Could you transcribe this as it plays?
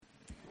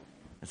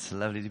It's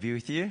lovely to be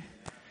with you.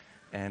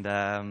 And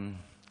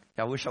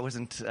I wish I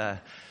wasn't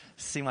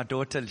seeing my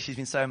daughter. She's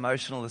been so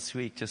emotional this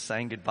week, just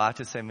saying goodbye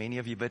to so many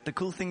of you. But the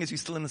cool thing is we're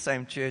still in the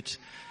same church,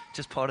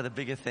 just part of the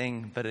bigger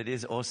thing. But it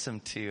is awesome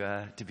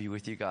to be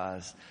with you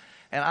guys.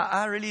 And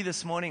I really,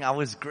 this morning, I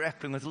was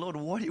grappling with, Lord,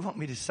 what do you want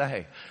me to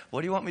say?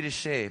 What do you want me to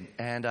share?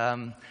 And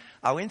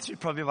I went through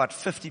probably about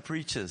 50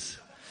 preachers.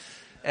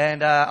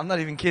 And I'm not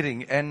even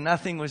kidding. And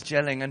nothing was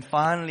gelling. And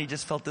finally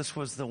just felt this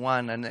was the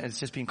one. And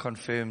it's just been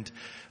confirmed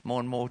more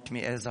and more to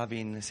me as I've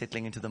been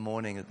settling into the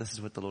morning that this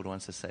is what the Lord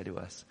wants to say to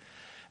us.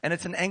 And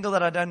it's an angle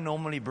that I don't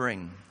normally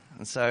bring.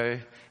 And so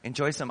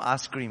enjoy some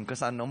ice cream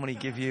because I normally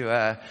give you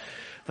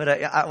when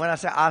I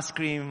say ice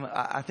cream,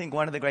 I think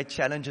one of the great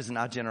challenges in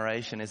our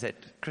generation is that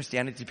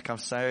Christianity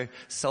becomes so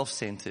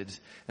self-centered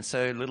and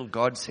so little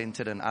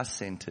God-centered and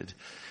us-centered.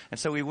 And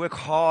so we work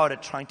hard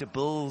at trying to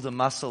build a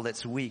muscle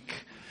that's weak.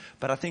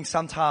 But I think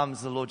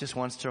sometimes the Lord just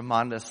wants to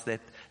remind us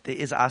that there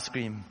is ice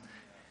cream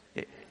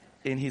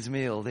in His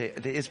meal. There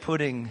is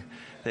pudding.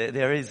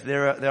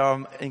 There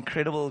are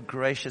incredible,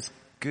 gracious,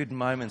 good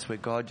moments where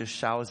God just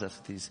showers us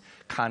with His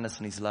kindness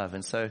and His love.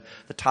 And so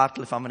the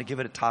title, if I'm going to give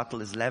it a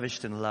title, is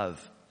Lavished in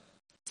Love.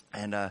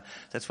 And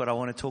that's what I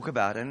want to talk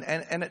about. And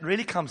it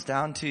really comes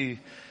down to,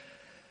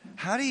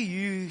 how do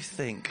you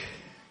think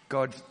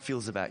God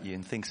feels about you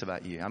and thinks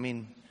about you? I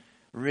mean,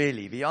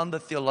 really, beyond the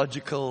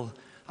theological,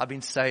 I've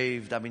been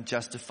saved, I've been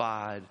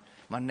justified,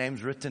 my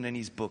name's written in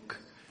His book.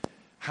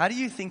 How do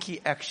you think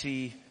He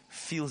actually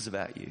feels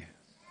about you?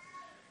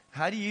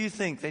 How do you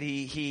think that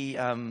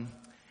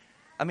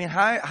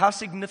how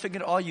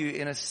significant are you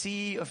in a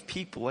sea of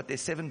people? What,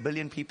 there's 7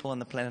 billion people on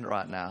the planet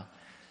right now.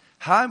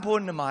 How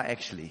important am I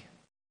actually?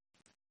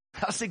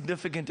 How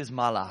significant is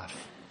my life?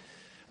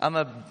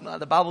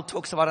 The Bible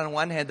talks about on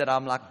one hand that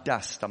I'm like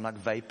dust, I'm like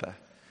vapor,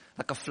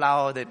 like a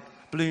flower that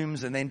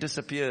blooms and then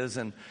disappears,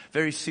 and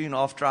very soon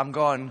after I'm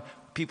gone,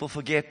 people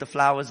forget the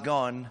flower's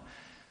gone.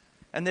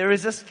 And there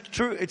is this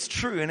true, it's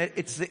true, and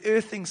it's the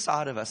earthing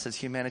side of us as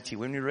humanity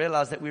when we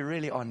realize that we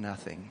really are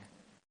nothing.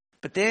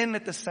 But then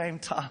at the same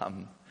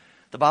time,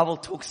 the Bible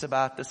talks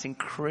about this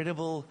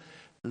incredible,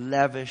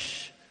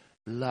 lavish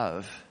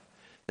love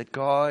that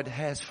God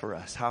has for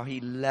us, how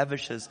He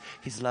lavishes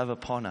His love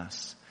upon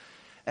us.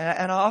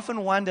 And I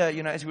often wonder,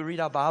 as we read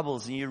our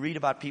Bibles and you read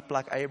about people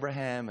like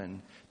Abraham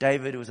and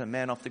David, who was a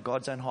man after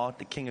God's own heart,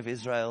 the king of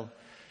Israel.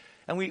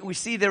 And we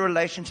see their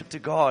relationship to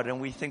God and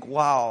we think,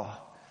 wow,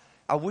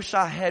 I wish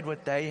I had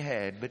what they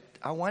had. But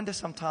I wonder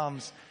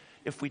sometimes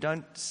if we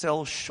don't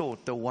sell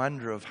short the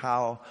wonder of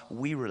how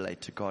we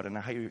relate to God and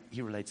how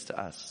He relates to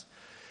us.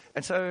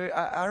 And so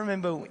I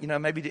remember,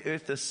 maybe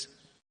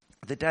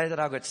the day that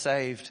I got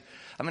saved,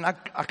 I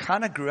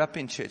kind of grew up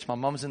in church. My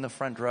mom's in the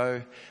front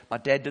row. My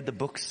dad did the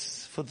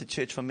books for the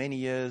church for many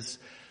years.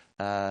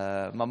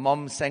 My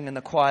mom sang in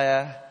the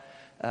choir.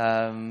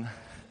 So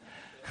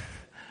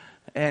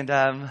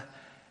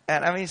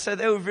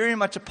they were very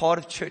much a part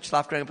of church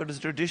life growing up. It was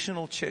a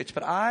traditional church.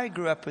 But I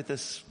grew up with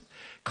this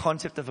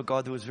concept of a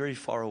God that was very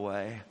far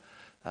away.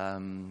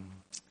 Kind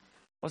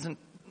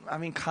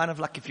of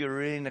like if you're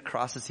really in a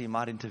crisis, He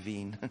might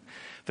intervene.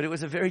 But it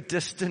was a very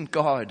distant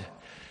God.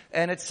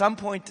 And at some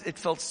point, it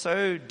felt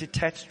so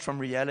detached from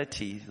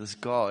reality, this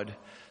God,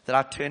 that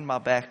I turned my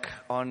back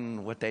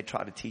on what they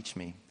tried to teach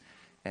me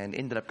and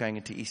ended up going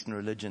into Eastern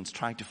religions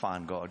trying to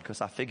find God because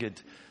I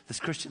figured this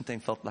Christian thing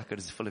felt like it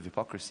was full of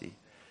hypocrisy.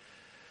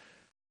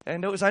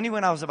 And it was only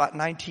when I was about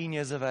 19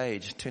 years of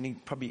age,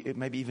 turning probably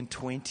maybe even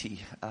 20,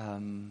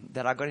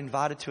 that I got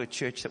invited to a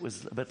church that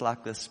was a bit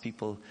like this.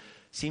 People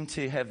seemed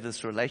to have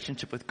this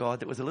relationship with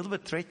God that was a little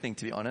bit threatening,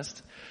 to be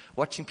honest.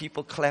 Watching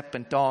people clap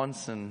and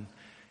dance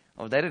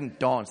they didn't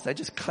dance, they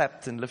just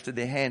clapped and lifted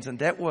their hands. And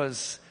that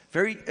was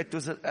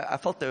I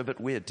felt they were a bit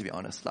weird, to be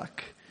honest.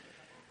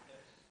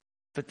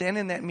 But then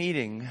in that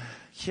meeting,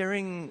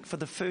 hearing for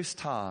the first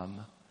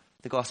time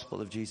the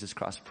gospel of Jesus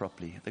Christ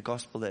properly, the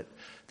gospel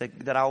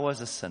that I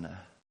was a sinner,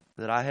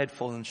 that I had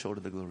fallen short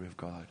of the glory of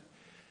God,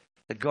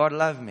 that God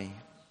loved me.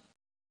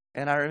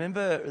 And I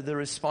remember the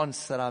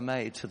response that I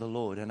made to the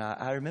Lord. And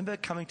I remember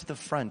coming to the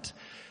front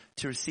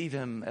to receive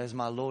Him as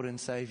my Lord and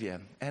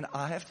Savior. And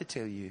I have to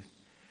tell you,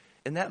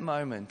 in that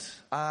moment,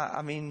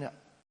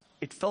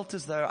 it felt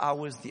as though I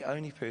was the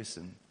only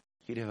person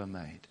He'd ever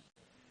made.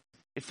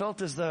 It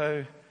felt as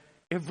though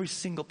every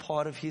single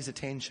part of His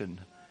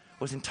attention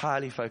was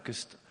entirely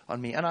focused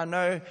on me. And I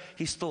know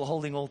He's still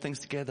holding all things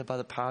together by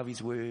the power of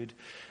His word.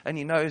 And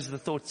He knows the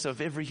thoughts of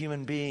every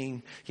human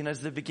being. He knows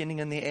the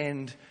beginning and the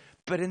end.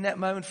 But in that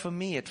moment for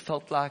me, it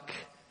felt like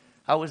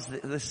I was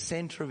the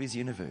center of His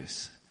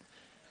universe.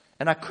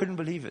 And I couldn't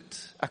believe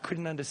it. I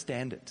couldn't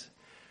understand it.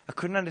 I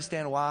couldn't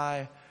understand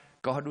why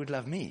God would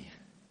love me.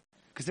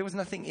 Because there was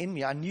nothing in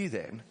me. I knew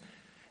then.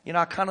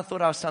 I kind of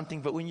thought I was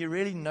something, but when you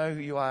really know who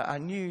you are, I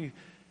knew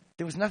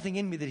there was nothing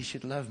in me that He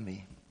should love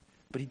me.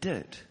 But He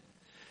did.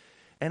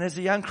 And as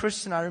a young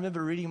Christian, I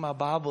remember reading my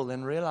Bible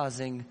and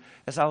realizing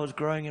as I was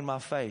growing in my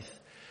faith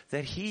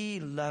that He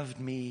loved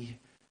me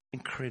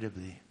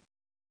incredibly.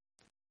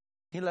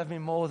 He loved me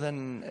more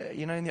than,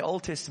 in the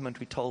Old Testament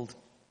we're told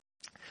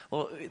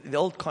Well, the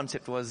old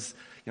concept was,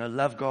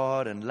 love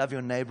God and love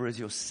your neighbor as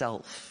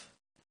yourself.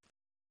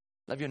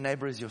 Love your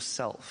neighbor as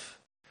yourself.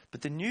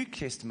 But the New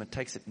Testament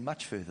takes it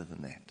much further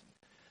than that.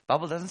 The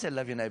Bible doesn't say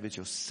love your neighbor as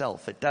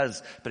yourself. It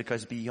does, but it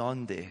goes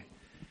beyond there.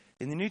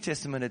 In the New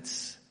Testament,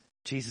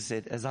 Jesus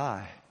said, as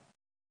I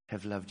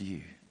have loved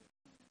you.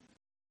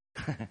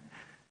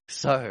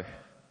 So,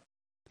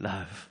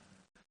 love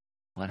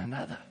one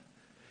another.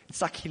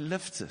 It's like he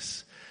lifts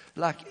us.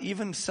 Like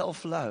even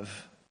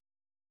self-love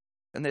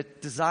and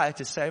that desire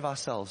to save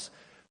ourselves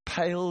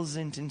pales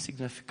into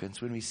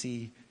insignificance when we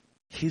see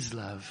his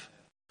love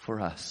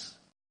for us.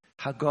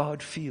 How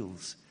God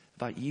feels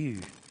about you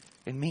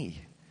and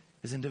me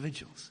as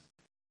individuals.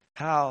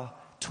 How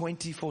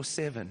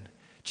 24/7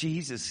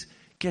 Jesus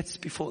gets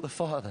before the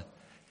Father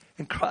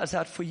and cries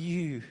out for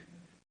you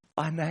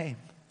by name.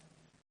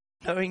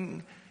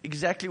 Knowing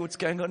exactly what's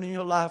going on in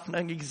your life,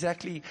 knowing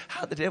exactly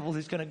how the devil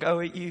is going to go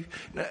at you,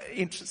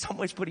 in some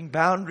ways putting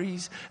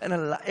boundaries and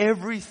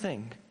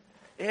everything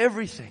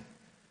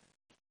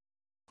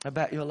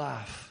about your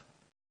life,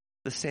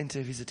 the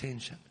center of his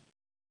attention.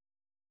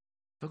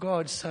 For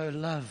God so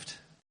loved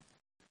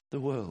the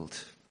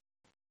world.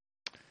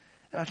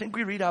 And I think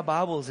we read our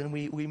Bibles and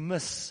we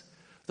miss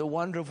the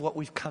wonder of what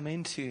we've come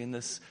into in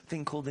this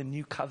thing called the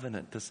New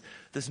Covenant,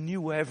 this new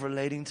way of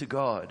relating to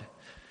God.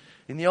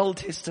 In the Old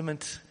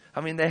Testament,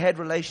 they had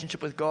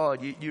relationship with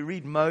God. You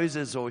read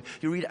Moses or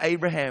you read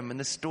Abraham and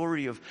the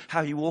story of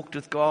how he walked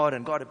with God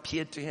and God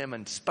appeared to him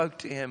and spoke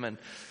to him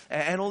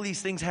and all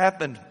these things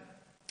happened.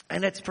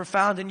 And it's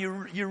profound and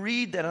you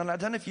read that, and I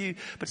don't know if you,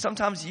 but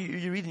sometimes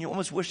you read and you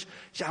almost wish,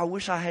 I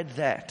wish I had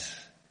that.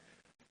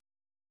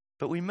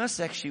 But we miss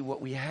actually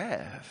what we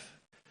have.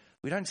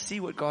 We don't see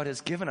what God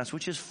has given us,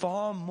 which is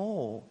far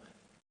more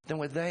than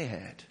what they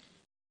had.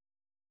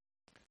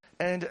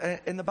 And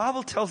the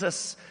Bible tells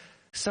us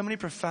so many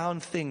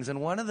profound things,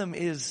 and one of them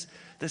is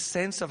the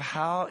sense of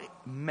how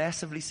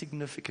massively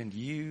significant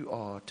you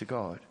are to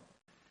God.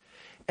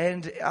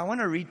 And I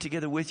want to read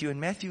together with you in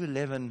Matthew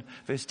 11,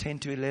 verse 10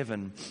 to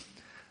 11.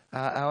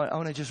 I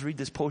want to just read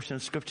this portion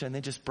of Scripture and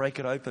then just break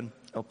it open,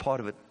 or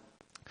part of it.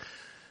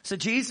 So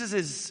Jesus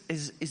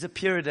is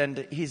appeared,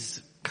 and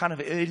he's kind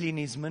of early in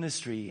his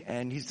ministry,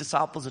 and his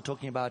disciples are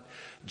talking about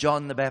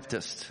John the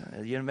Baptist.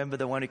 You remember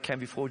the one who came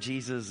before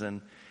Jesus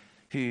and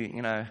who,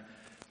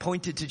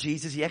 pointed to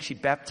Jesus. He actually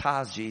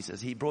baptized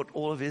Jesus. He brought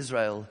all of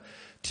Israel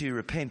to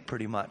repent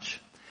pretty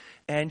much.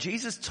 And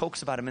Jesus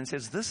talks about him and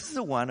says, this is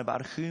the one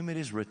about whom it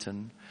is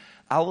written,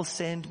 I will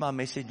send my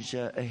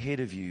messenger ahead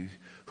of you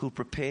who'll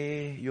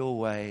prepare your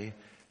way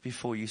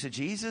before you. So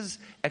Jesus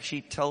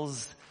actually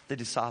tells the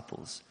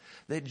disciples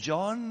that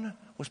John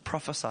was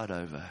prophesied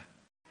over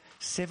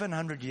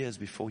 700 years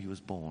before he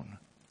was born.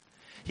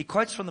 He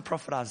quotes from the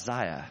prophet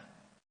Isaiah.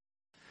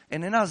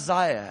 And in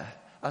Isaiah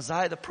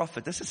the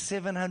prophet, this is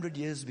 700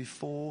 years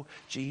before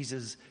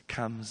Jesus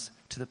comes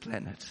to the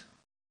planet.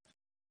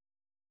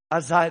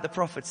 Isaiah the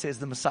prophet says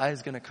the Messiah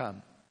is going to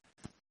come.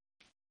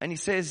 And he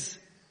says,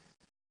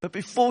 but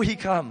before he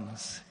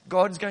comes,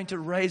 God's going to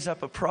raise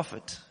up a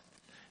prophet,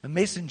 a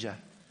messenger,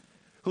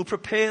 who'll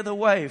prepare the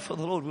way for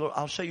the Lord.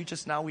 I'll show you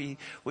just now where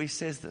he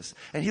says this.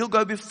 And he'll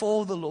go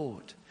before the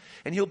Lord.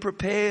 And he'll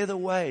prepare the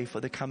way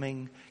for the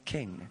coming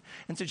king.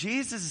 And so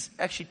Jesus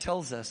actually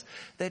tells us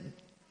that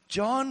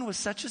John was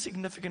such a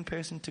significant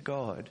person to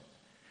God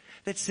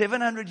that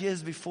 700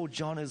 years before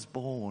John is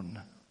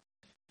born,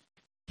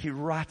 he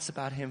writes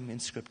about him in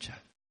Scripture.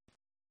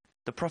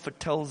 The prophet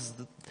tells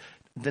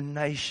the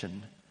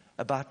nation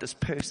about this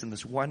person,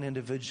 this one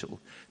individual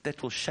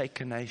that will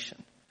shake a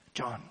nation,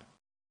 John.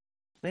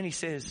 Then he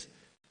says,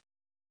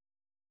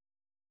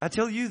 I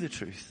tell you the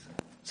truth.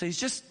 So he's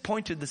just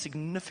pointed the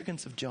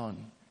significance of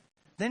John.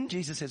 Then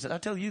Jesus says, I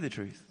tell you the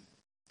truth.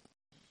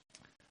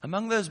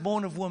 Among those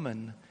born of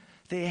woman,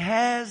 there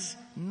has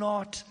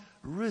not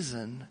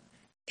risen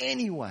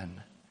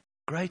anyone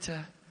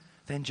greater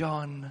than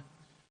John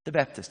the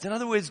Baptist. In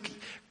other words,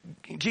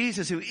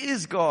 Jesus, who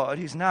is God,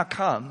 who's now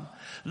come,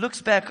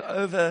 looks back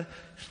over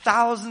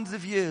thousands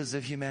of years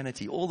of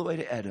humanity, all the way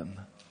to Adam.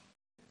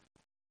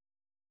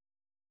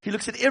 He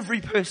looks at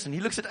every person. He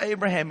looks at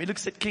Abraham. He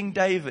looks at King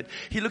David.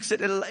 He looks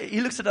at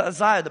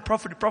Isaiah, the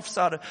prophet who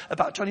prophesied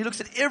about John. He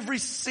looks at every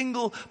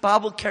single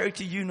Bible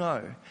character you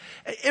know,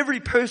 every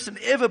person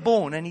ever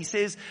born, and he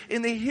says,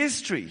 in the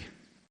history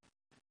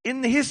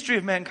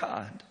of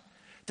mankind,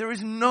 there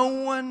is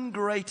no one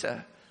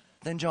greater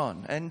than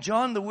John. And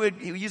John,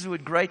 he uses the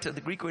word greater.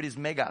 The Greek word is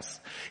megas.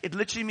 It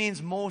literally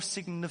means more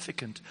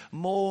significant,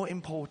 more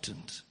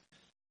important.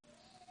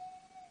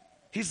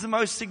 He's the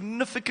most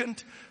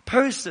significant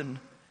person.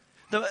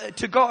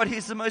 To God,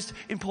 he's the most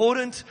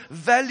important,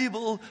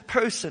 valuable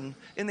person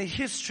in the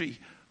history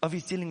of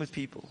his dealing with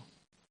people.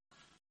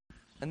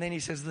 And then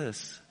he says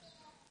this,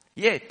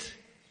 yet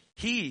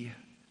he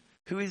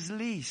who is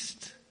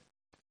least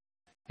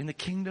in the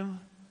kingdom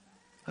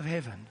of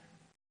heaven,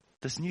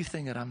 this new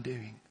thing that I'm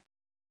doing,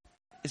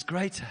 is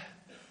greater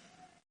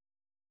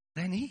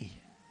than he.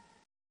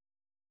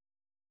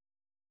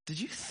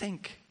 Did you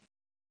think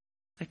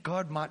that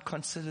God might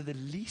consider the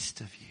least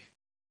of you.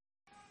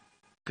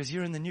 Because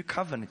you're in the new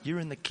covenant. You're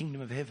in the kingdom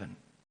of heaven.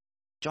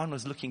 John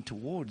was looking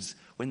towards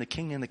when the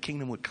king and the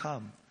kingdom would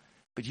come.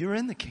 But you're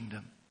in the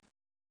kingdom.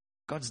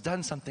 God's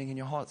done something in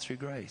your heart through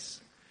grace.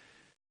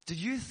 Do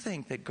you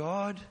think that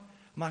God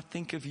might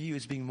think of you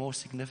as being more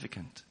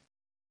significant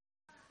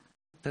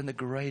than the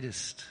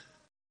greatest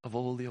of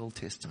all the Old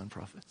Testament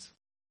prophets?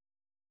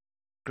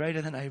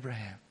 Greater than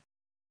Abraham.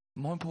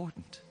 More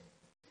important.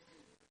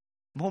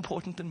 More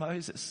important than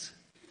Moses.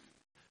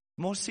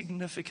 More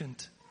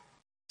significant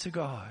to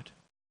God.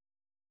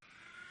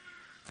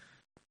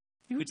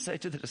 He would say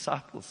to the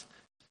disciples,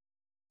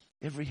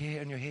 every hair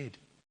on your head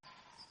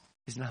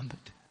is numbered.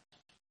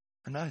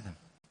 I know them.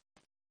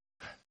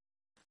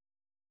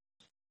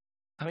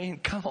 I mean,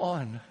 come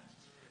on.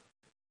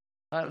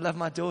 I love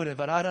my daughter,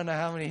 but I don't know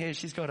how many hairs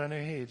she's got on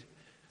her head.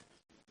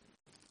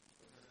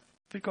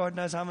 But God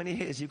knows how many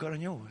hairs you've got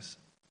on yours.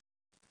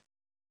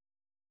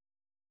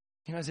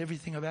 He knows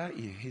everything about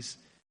you. He's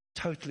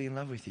totally in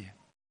love with you.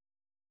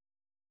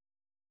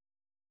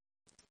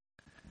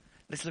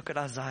 Let's look at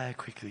Isaiah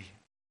quickly.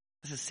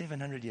 This is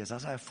 700 years.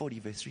 Isaiah 40,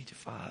 verse 3 to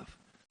 5.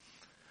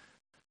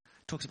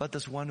 Talks about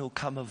this one who will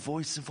come, a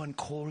voice of one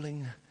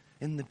calling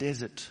in the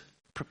desert.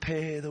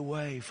 Prepare the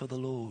way for the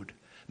Lord.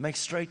 Make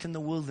straight in the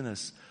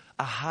wilderness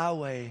a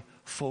highway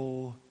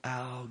for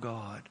our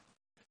God.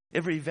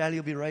 Every valley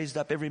will be raised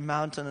up. Every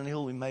mountain and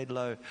hill will be made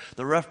low.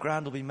 The rough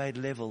ground will be made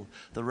level.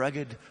 The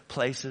rugged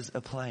places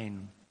a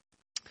plain.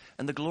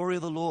 And the glory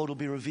of the Lord will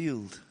be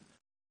revealed.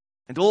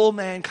 And all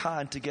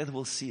mankind together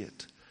will see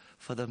it.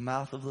 For the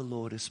mouth of the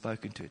Lord has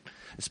spoken to it.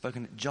 It's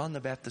spoken. John the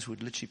Baptist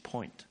would literally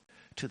point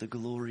to the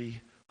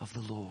glory of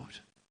the Lord.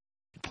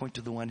 He'd point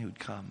to the one who would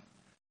come.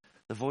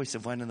 The voice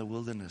of one in the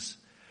wilderness,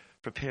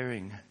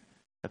 preparing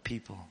a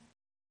people.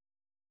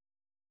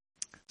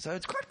 So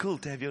it's quite cool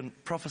to have you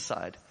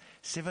prophesied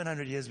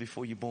 700 years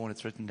before you're born.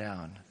 It's written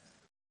down.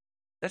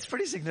 That's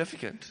pretty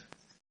significant.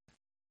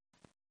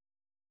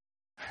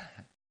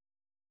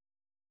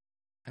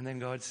 And then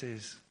God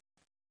says,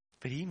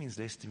 but he means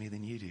less to me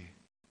than you do.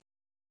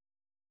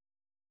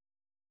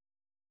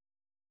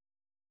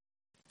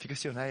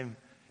 Because your name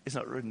is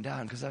not written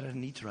down, because I don't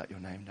need to write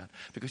your name down.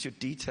 Because your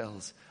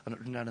details are not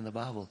written down in the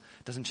Bible,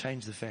 it doesn't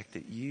change the fact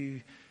that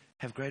you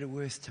have greater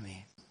worth to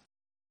me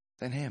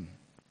than him.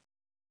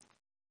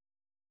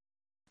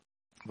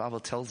 The Bible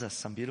tells us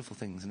some beautiful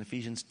things in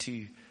Ephesians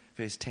 2,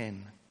 verse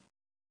 10.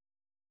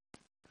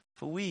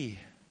 For we,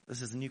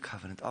 this is the new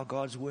covenant, are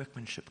God's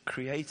workmanship,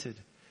 created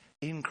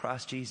in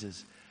Christ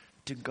Jesus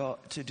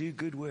to do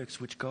good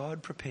works which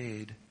God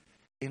prepared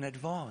in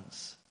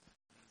advance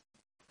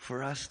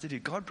for us to do.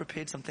 God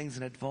prepared some things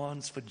in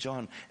advance for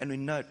John, and we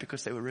know it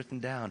because they were written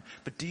down.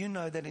 But do you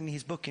know that in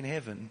his book in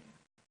heaven,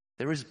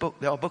 there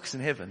are books in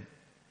heaven.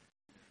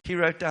 He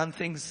wrote down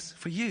things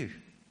for you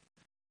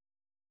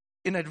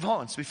in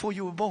advance, before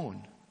you were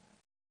born,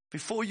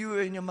 before you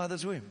were in your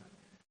mother's womb.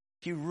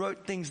 He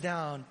wrote things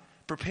down,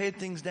 prepared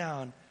things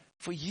down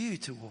for you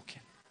to walk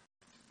in.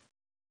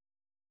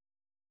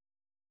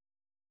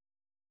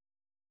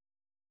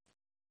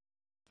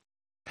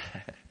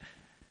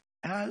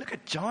 And I look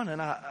at John and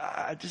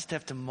I just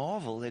have to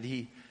marvel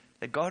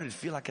that God would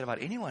feel like it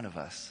about any one of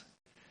us.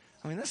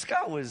 I mean, this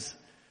guy was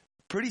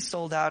pretty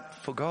sold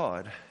out for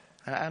God.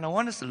 And I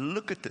want us to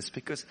look at this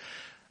because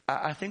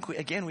I think,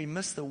 we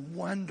miss the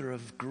wonder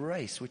of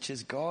grace, which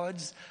is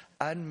God's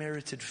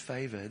unmerited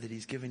favor that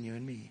he's given you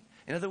and me.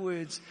 In other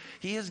words,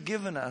 he has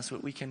given us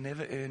what we can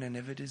never earn and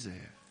never deserve.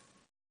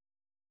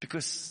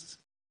 Because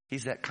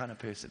he's that kind of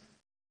person.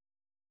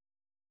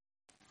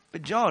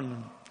 But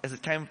John, as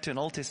it came to an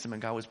Old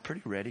Testament guy, was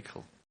pretty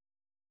radical.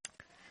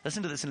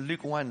 Listen to this in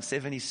Luke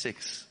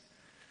 1:76.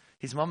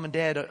 His mom and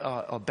dad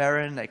are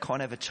barren. They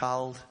can't have a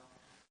child.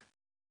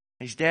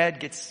 His dad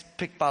gets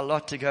picked by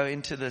Lot to go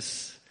into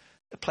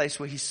a place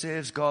where he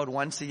serves God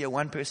once a year.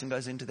 One person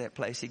goes into that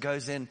place. He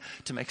goes in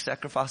to make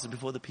sacrifices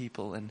before the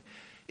people. And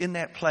in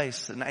that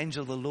place, an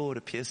angel of the Lord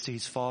appears to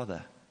his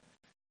father.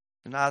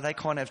 And now they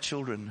can't have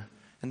children.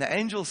 And the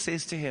angel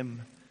says to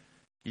him,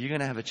 you're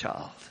going to have a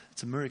child.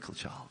 It's a miracle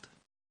child.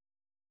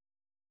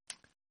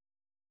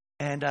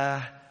 And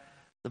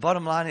the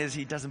bottom line is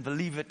he doesn't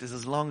believe it. There's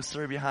this long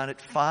story behind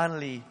it.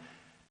 Finally,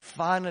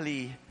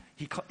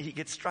 he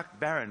gets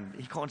struck barren.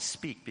 He can't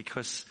speak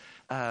because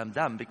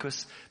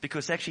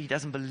actually he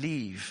doesn't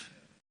believe.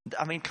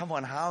 I mean, come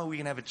on, how are we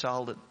going to have a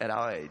child at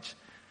our age?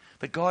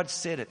 But God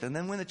said it. And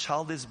then when the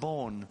child is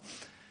born,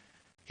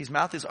 his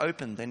mouth is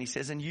opened and he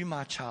says, and you,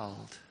 my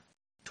child,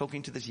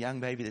 talking to this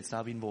young baby that's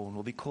now been born,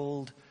 will be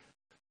called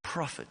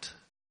prophet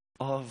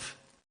of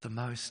the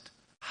Most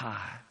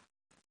High.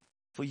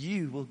 For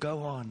you will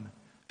go on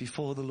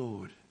before the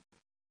Lord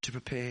to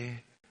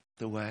prepare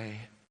the way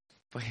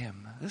for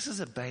him. This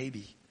is a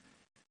baby.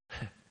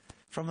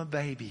 From a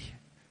baby,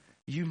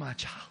 you, my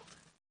child.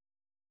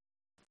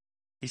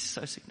 He's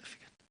so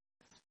significant.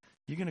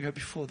 You're going to go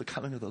before the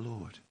coming of the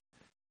Lord,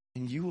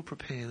 and you will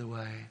prepare the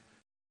way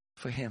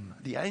for him.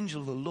 The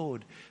angel of the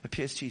Lord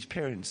appears to his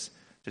parents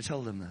to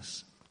tell them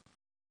this.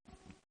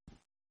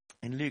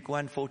 In Luke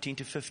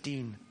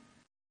 1:14-15,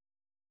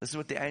 this is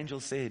what the angel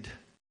said.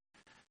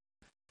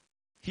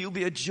 He'll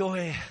be a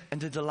joy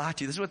and a delight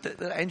to you. This is what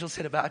the angel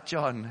said about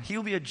John.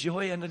 He'll be a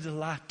joy and a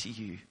delight to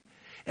you.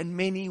 And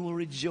many will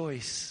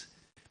rejoice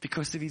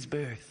because of his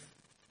birth.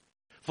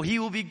 For he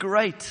will be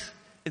great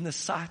in the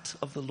sight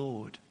of the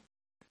Lord.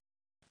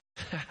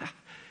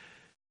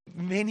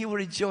 Many will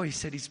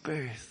rejoice at his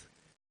birth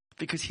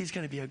because he's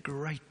going to be a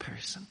great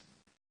person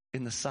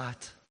in the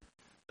sight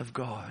of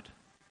God.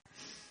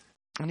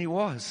 And he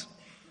was.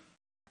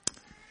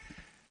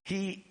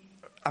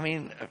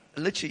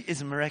 Literally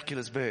is a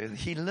miraculous birth.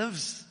 He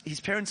lives, his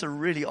parents are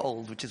really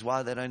old, which is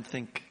why they don't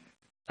think,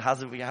 how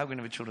are we going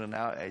to have children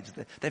our age?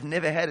 They've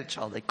never had a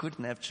child. They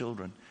couldn't have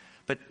children.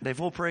 But they're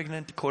all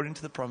pregnant according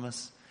to the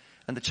promise.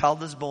 And the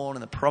child is born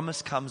and the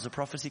promise comes, the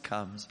prophecy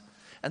comes.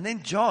 And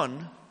then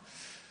John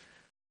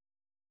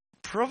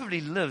probably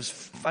lives,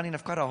 funny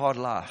enough, quite a hard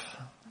life.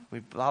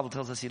 The Bible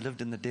tells us he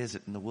lived in the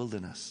desert, in the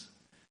wilderness.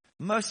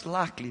 Most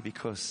likely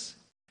because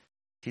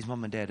his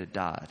mom and dad had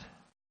died.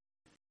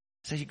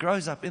 So he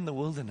grows up in the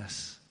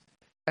wilderness.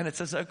 And it's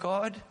as though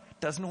God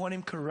doesn't want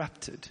him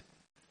corrupted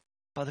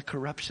by the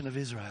corruption of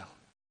Israel.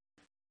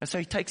 And so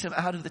he takes him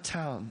out of the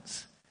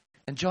towns.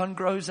 And John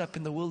grows up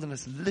in the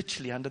wilderness,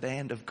 literally under the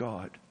hand of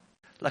God.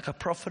 Like a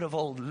prophet of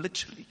old,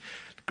 literally.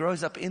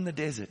 Grows up in the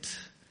desert,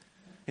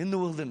 in the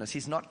wilderness.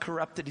 He's not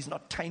corrupted. He's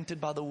not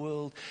tainted by the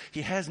world.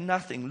 He has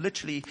nothing.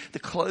 Literally, the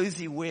clothes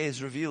he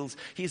wears reveals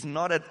he's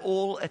not at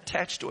all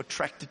attached or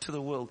attracted to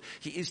the world.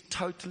 He is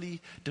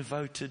totally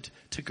devoted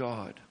to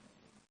God.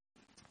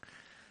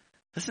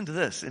 Listen to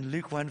this in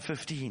Luke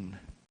 1:15.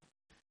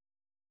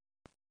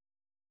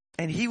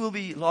 And he will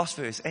be, last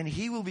verse, and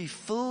he will be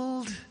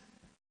filled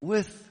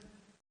with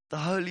the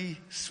Holy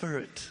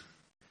Spirit,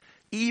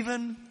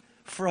 even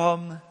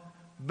from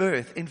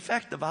birth. In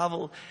fact, the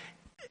Bible,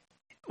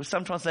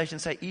 some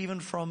translations say even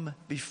from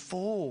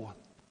before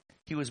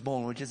he was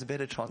born, which is a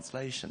better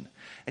translation.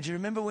 And do you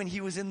remember when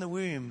he was in the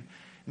womb,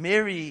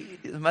 Mary,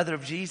 the mother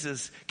of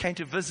Jesus, came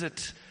to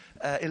visit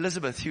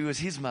Elizabeth, who was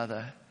his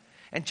mother.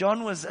 And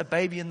John was a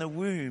baby in the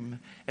womb.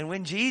 And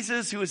when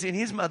Jesus, who was in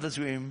his mother's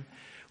womb,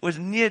 was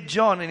near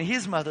John in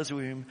his mother's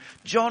womb,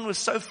 John was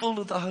so full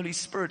of the Holy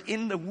Spirit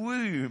in the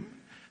womb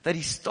that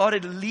he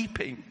started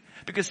leaping.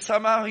 Because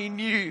somehow he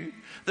knew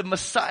the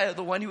Messiah,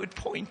 the one he would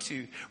point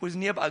to, was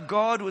nearby.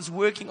 God was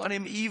working on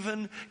him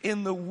even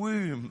in the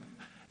womb.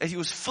 As he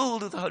was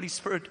filled with the Holy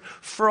Spirit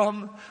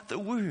from the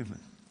womb.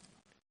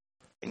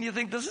 And you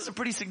think, this is a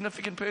pretty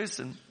significant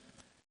person.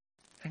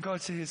 And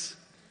God says,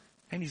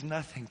 and he's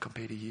nothing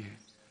compared to you.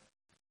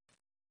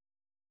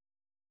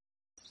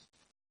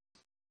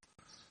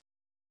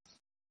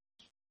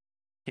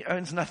 He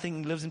owns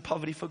nothing, lives in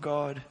poverty for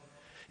God.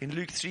 In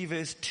Luke 3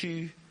 verse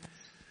 2,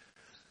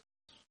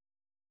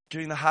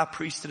 during the high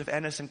priesthood of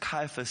Annas and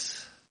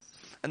Caiaphas,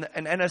 and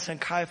Annas and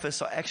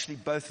Caiaphas are actually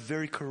both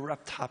very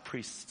corrupt high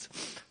priests.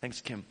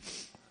 Thanks, Kim.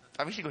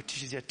 I've actually got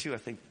tissues here too, I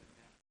think.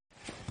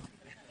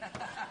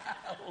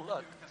 Oh,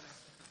 look.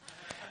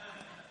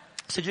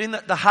 So during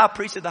the high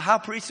priesthood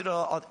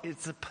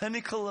it's the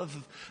pinnacle of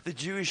the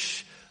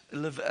Jewish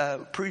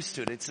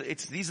priesthood.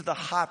 These are the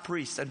high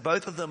priests, and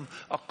both of them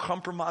are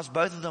compromised.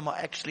 Both of them are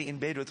actually in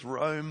bed with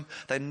Rome.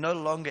 They're no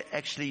longer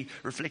actually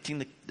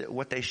reflecting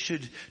what they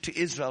should to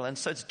Israel. And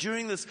so it's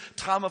during this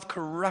time of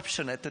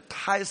corruption at the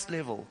highest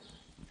level,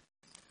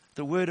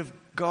 the word of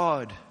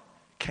God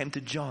came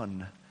to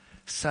John,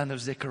 son of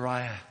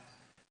Zechariah,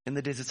 in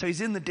the desert. So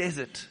he's in the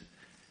desert.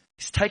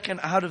 He's taken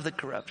out of the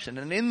corruption,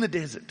 and in the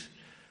desert,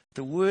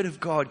 the word of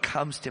God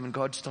comes to him, and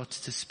God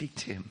starts to speak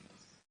to him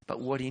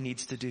about what he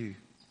needs to do.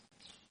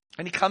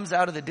 And he comes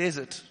out of the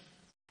desert,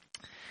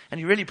 and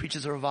he really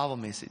preaches a revival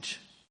message.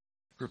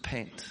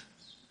 Repent,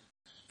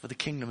 for the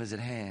kingdom is at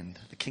hand.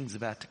 The king's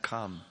about to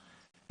come,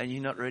 and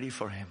you're not ready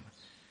for him.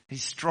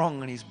 He's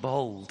strong and he's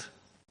bold.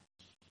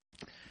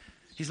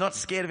 He's not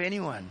scared of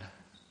anyone.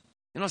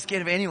 You're not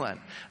scared of anyone.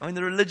 I mean,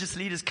 the religious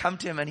leaders come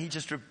to him and he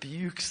just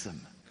rebukes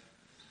them.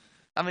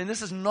 I mean,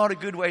 this is not a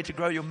good way to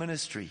grow your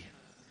ministry.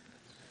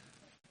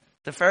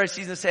 The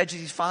Pharisees and the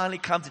Sadducees finally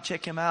come to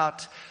check him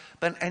out,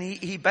 and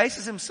he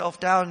bases himself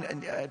down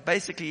and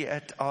basically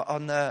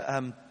on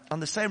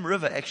the same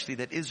river actually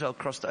that Israel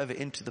crossed over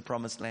into the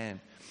Promised Land.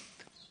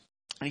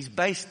 And he's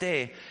based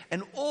there,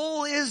 and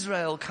all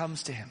Israel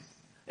comes to him.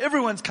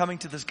 Everyone's coming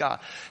to this guy.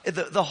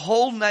 The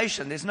whole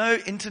nation. There's no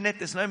internet,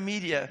 there's no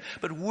media,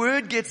 but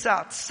word gets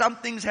out.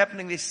 Something's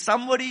happening. There's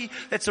somebody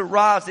that's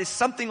aroused. There's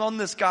something on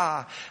this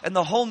guy. And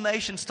the whole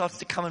nation starts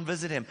to come and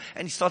visit him.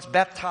 And he starts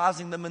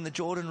baptizing them in the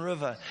Jordan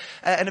River.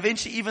 And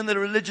eventually even the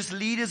religious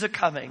leaders are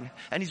coming.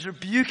 And he's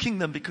rebuking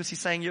them because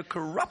he's saying, you're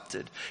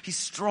corrupted. He's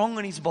strong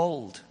and he's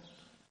bold.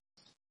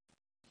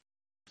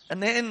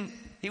 And then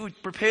he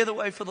would prepare the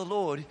way for the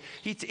Lord.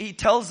 He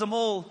tells them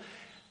all,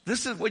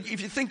 this is what,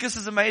 if you think this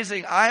is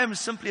amazing, I am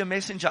simply a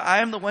messenger.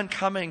 I am the one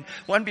coming.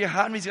 One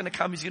behind me is going to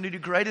come. He's going to do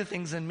greater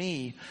things than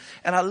me.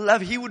 And I love,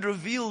 he would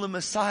reveal the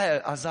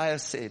Messiah, Isaiah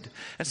said.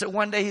 And so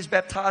one day he's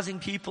baptizing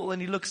people and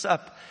he looks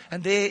up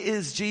and there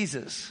is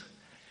Jesus.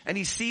 And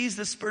he sees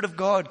the Spirit of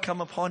God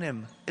come upon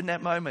him in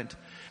that moment.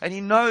 And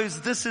he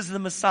knows this is the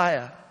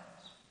Messiah.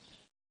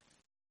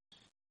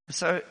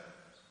 So,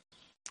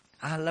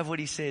 I love what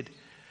he said.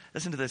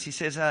 Listen to this. He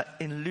says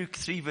in Luke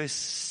 3 verse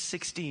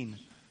 16,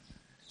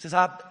 he says,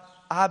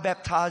 I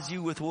baptize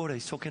you with water.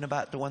 He's talking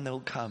about the one that will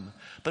come.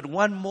 But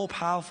one more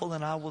powerful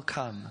than I will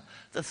come.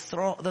 The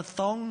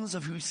thongs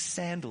of whose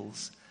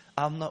sandals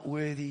I'm not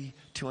worthy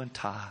to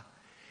untie.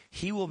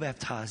 He will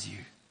baptize you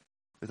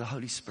with the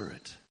Holy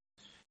Spirit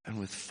and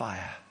with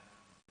fire.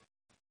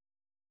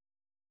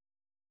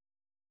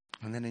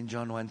 And then in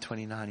John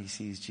 1:29 he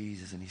sees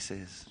Jesus and he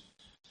says,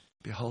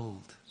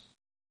 behold,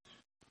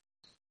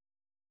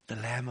 the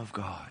Lamb of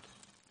God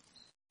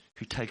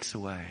who takes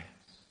away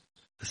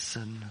the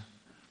sin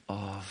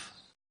of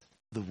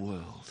the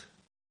world.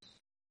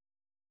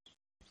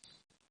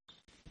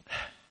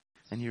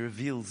 And he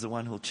reveals the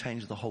one who will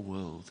change the whole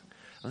world.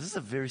 Now, this is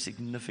a very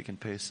significant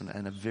person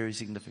and a very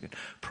significant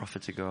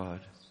prophet to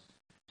God.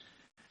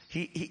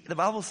 The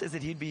Bible says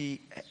that he'd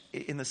be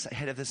he'd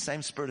have the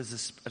same spirit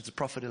as the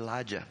prophet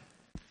Elijah.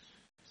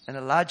 And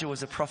Elijah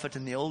was a prophet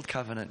in the Old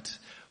Covenant,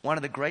 one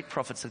of the great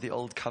prophets of the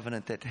Old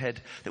Covenant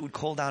that would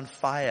call down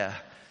fire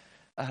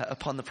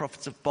upon the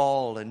prophets of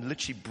Baal and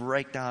literally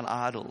break down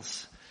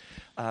idols.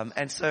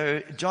 And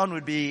so John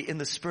would be in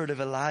the spirit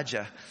of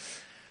Elijah.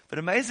 But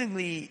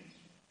amazingly,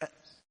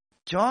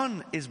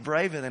 John is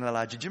braver than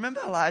Elijah. Do you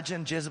remember Elijah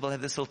and Jezebel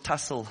have this little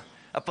tussle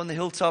up on the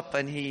hilltop,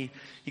 and he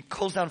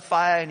calls down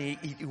fire and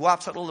he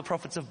wipes out all the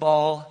prophets of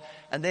Baal.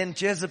 And then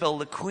Jezebel,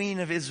 the queen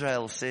of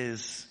Israel,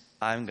 says,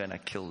 I'm going to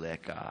kill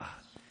that guy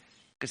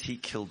because he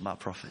killed my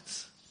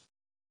prophets.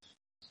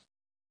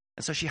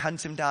 And so she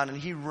hunts him down and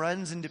he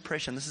runs in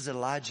depression. This is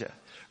Elijah.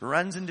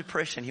 Runs in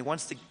depression. He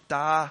wants to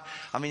die.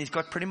 I mean, he's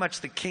got pretty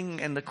much the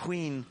king and the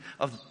queen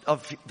of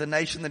the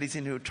nation that he's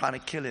in who are trying to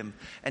kill him.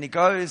 And he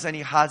goes and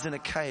he hides in a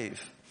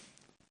cave.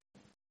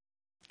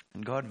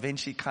 And God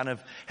eventually kind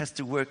of has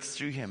to work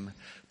through him.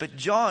 But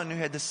John, who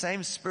had the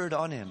same spirit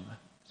on him,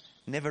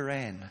 never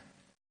ran.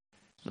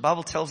 The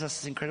Bible tells us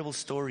this incredible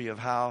story of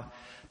how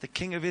the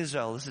king of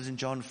Israel, this is in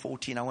John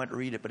 14, I won't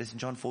read it, but it's in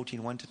John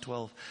 14, 1 to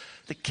 12.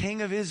 The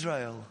king of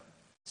Israel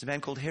is a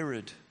man called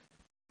Herod.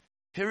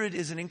 Herod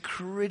is an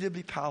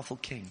incredibly powerful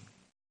king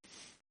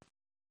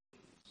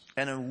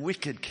and a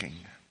wicked king.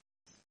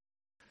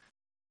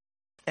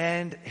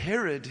 And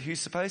Herod, who's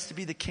supposed to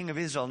be the king of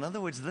Israel, in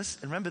other words,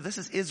 remember, this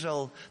is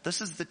Israel,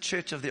 this is the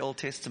church of the Old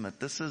Testament,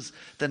 this is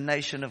the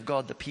nation of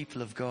God, the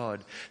people of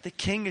God. The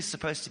king is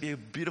supposed to be a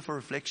beautiful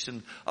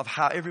reflection of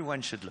how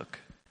everyone should look.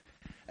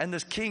 And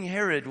this King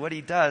Herod, what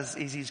he does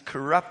is he's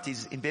corrupt,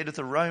 he's in bed with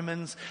the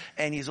Romans,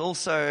 and he's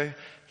also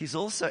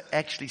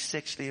actually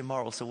sexually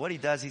immoral. So what he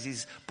does is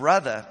his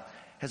brother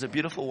has a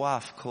beautiful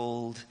wife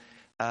called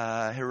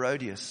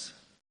Herodias.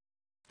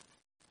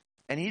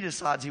 And he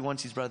decides he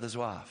wants his brother's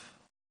wife.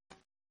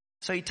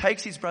 So he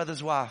takes his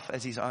brother's wife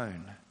as his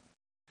own.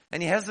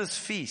 And he has this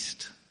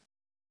feast.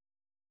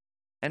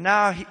 And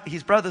now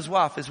his brother's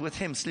wife is with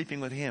him, sleeping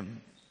with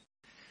him.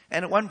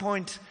 And at one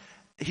point,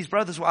 his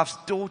brother's wife's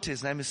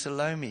daughter's name is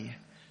Selley.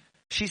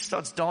 She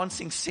starts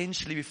dancing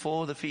sensually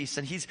before the feast.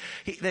 And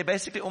they're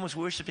basically almost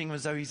worshiping him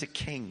as though he's a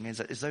king,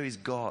 as though he's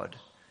God.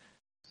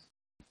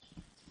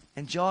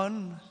 And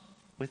John,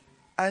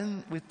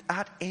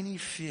 without any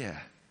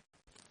fear,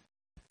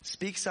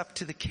 speaks up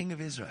to the king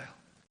of Israel.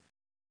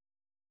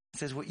 He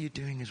says, what you're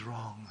doing is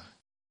wrong.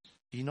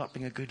 You're not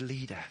being a good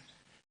leader.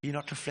 You're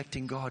not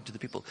reflecting God to the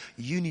people.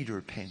 You need to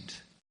repent.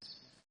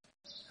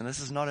 And this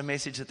is not a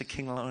message that the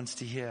king wants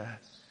to hear.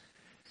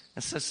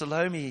 And so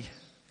Salome,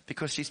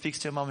 because she speaks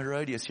to her mom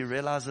Herodias, who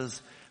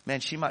realizes,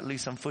 man, she might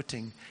lose some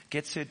footing,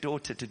 gets her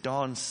daughter to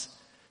dance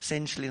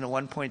sensually. And at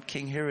one point,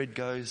 King Herod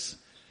goes,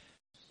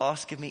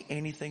 ask of me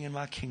anything in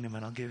my kingdom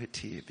and I'll give it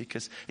to you,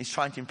 because he's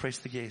trying to impress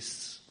the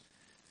guests.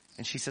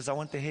 And she says, I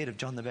want the head of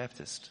John the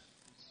Baptist.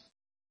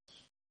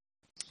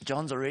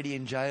 John's already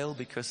in jail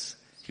because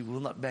he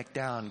will not back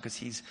down, because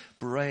he's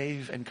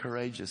brave and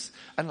courageous.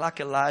 Unlike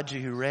Elijah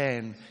who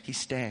ran, he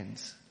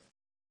stands.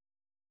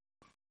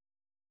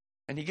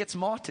 And he gets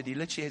martyred. He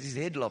literally has his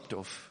head lopped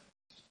off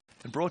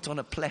and brought on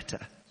a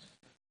platter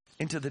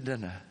into the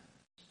dinner.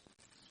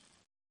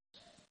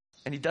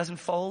 And he doesn't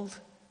fold,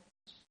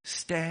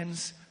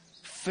 stands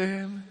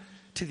firm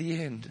to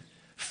the end,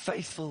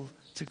 faithful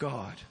to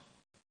God.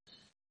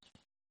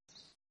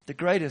 The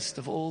greatest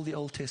of all the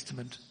Old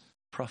Testament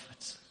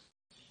prophets.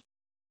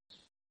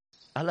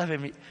 I love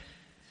him.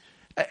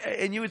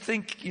 And you would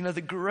think,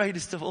 the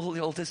greatest of all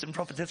the Old Testament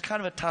prophets, that's kind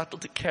of a title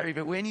to carry.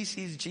 But when he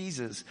sees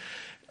Jesus,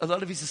 a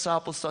lot of his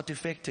disciples start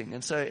defecting.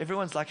 And so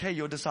everyone's like, hey,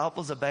 your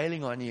disciples are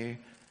bailing on you.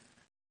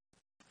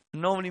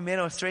 Normally men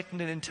are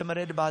threatened and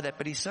intimidated by that,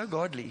 but he's so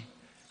godly.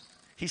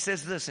 He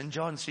says this in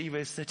John 3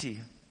 verse 30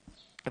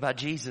 about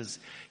Jesus.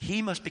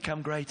 He must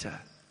become greater.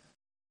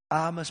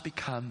 I must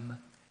become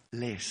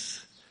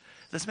less.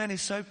 This man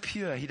is so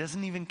pure, he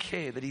doesn't even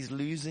care that he's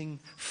losing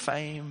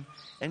fame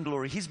and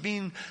glory. He's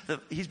been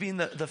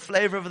the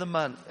flavor of the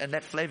month, and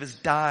that flavor is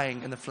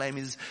dying and the flame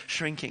is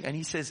shrinking. And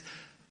he says,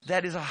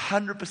 That is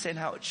 100%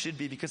 how it should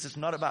be, because it's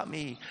not about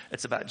me,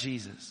 it's about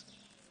Jesus.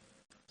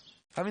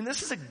 I mean,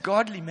 this is a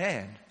godly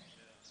man.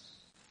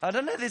 I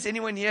don't know if there's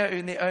anyone here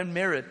in their own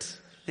merit,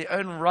 their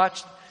own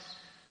right,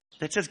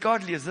 that's as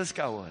godly as this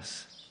guy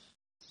was.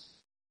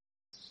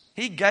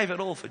 He gave it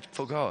all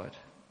for God.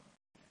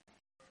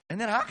 And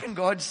then how can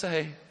God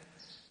say,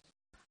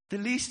 the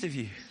least of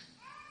you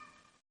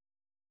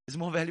is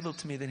more valuable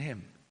to me than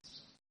him?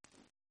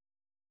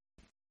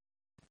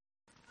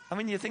 I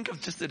mean, you think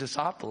of just the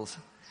disciples.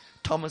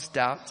 Thomas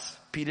doubts,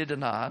 Peter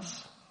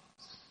denies.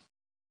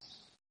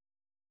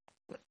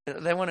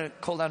 They want to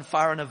call down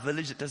fire on a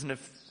village that doesn't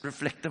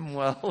reflect them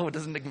well, or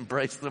doesn't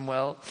embrace them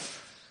well.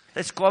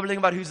 They're squabbling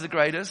about who's the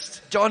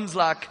greatest. John's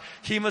like,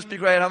 he must be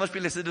great, I must be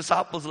less. The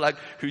disciples are like,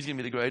 who's going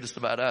to be the greatest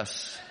about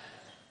us?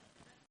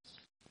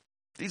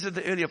 These are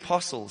the early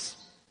apostles.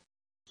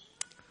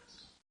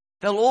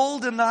 They'll all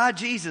deny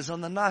Jesus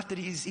on the night that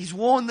he's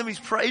warned them, he's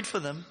prayed for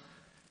them.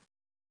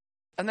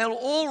 And they'll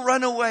all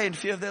run away in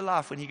fear of their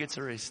life when he gets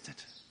arrested.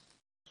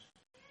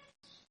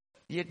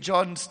 Yet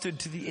John stood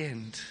to the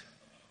end.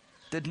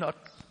 Did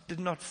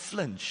not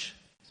flinch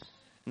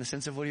in the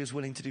sense of what he was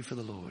willing to do for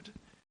the Lord.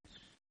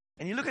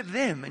 And you look at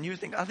them and you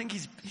think, I think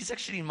he's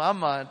actually, in my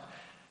mind,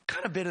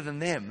 kind of better than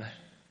them.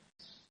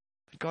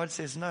 But God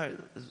says, no,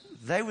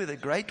 they were the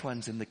great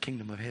ones in the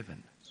kingdom of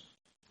heaven.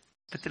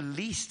 But the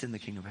least in the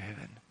kingdom of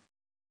heaven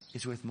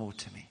is worth more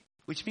to me.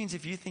 Which means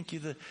if you think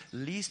you're the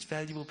least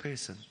valuable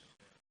person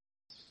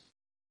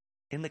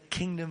in the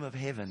kingdom of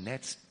heaven,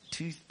 that's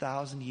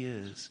 2,000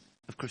 years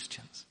of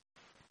Christians.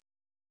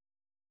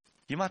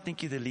 You might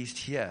think you're the least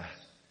here.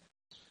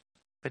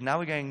 But now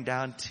we're going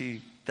down to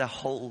the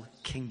whole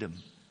kingdom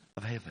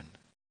of heaven.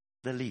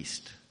 The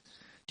least.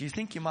 Do you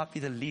think you might be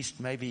the least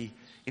maybe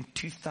in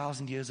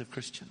 2,000 years of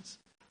Christians?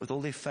 With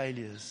all their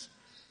failures,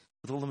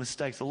 with all the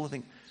mistakes, all the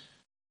things.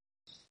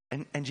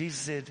 And Jesus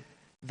said,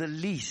 the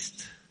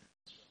least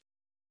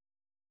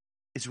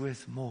is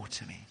worth more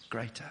to me,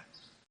 greater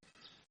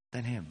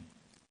than him.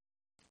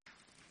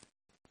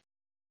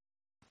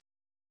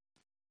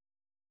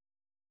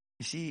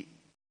 You see,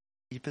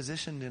 you're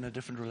positioned in a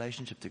different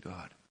relationship to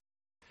God.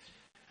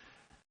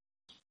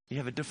 You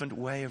have a different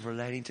way of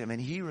relating to him,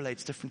 and he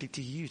relates differently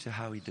to you to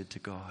how he did to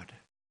God.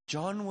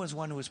 John was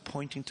one who was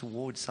pointing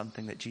towards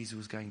something that Jesus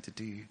was going to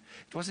do.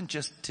 It wasn't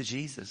just to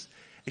Jesus.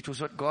 It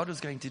was what God was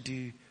going to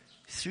do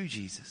through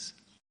Jesus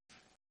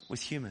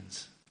with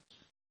humans.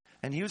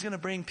 And he was going to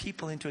bring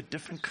people into a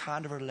different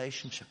kind of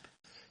relationship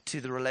to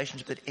the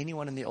relationship that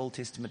anyone in the Old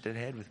Testament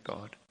had with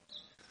God.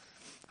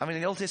 I mean,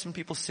 in the Old Testament,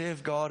 people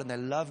served God and they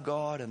loved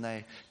God and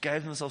they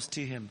gave themselves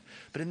to him.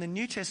 But in the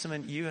New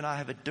Testament, you and I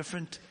have a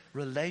different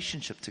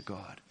relationship to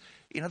God.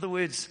 In other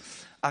words,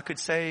 I could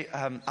say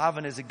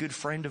Ivan is a good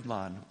friend of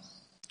mine.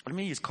 Let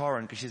me use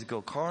Corin because she's a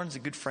girl. Corin's a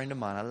good friend of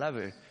mine. I love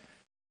her.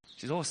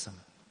 She's awesome.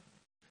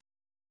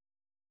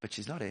 But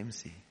she's not an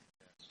MC.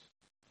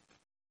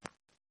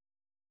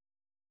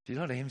 She's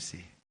not an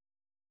MC.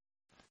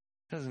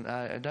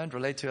 I don't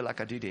relate to her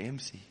like I do to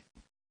MC.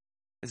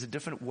 There's a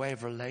different way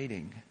of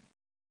relating.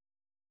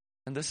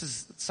 And this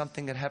is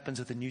something that happens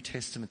with the New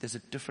Testament. There's a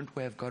different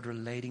way of God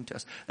relating to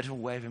us, a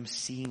different way of him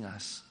seeing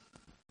us.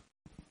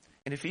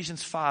 In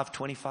Ephesians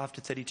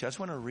 5:25-32, I just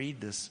want to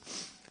read this.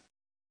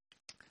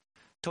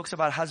 It talks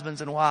about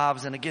husbands and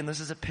wives, and again,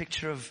 this is a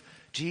picture of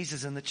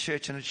Jesus and the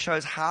church, and it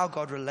shows how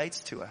God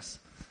relates to us.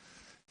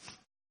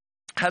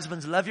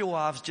 Husbands, love your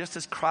wives just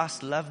as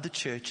Christ loved the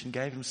church and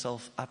gave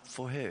himself up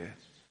for her.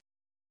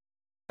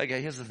 Okay,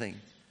 here's the thing.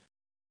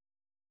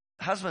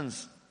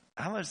 Husbands,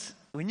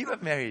 when you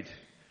got married,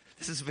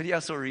 this is a video I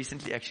saw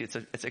recently, actually.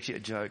 It's actually a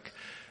joke.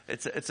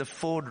 It's a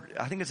Ford,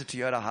 I think it's a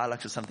Toyota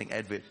Hilux or something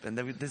advert. And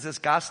there's this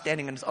guy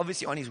standing, and it's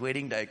obviously on his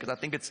wedding day, because I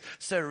think it's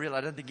so real,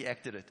 I don't think he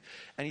acted it.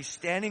 And he's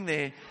standing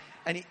there,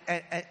 and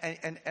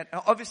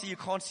obviously you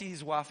can't see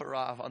his wife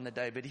arrive on the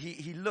day, but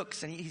he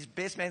looks, and his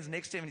best man's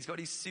next to him, and he's got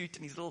his suit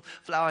and his little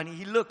flower, and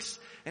he looks,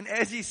 and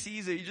as he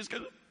sees her, he just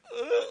goes,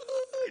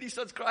 and he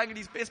starts crying, and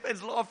his best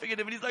man's laughing at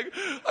him, and he's like,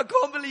 I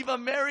can't believe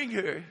I'm marrying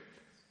her.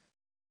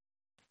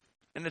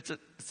 And it's a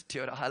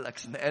Toyota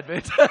Hilux in the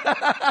advert.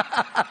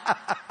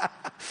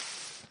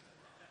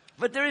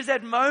 But there is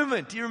that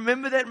moment. Do you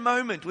remember that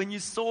moment when you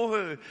saw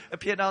her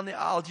appear down the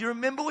aisle? Do you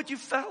remember what you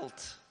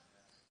felt?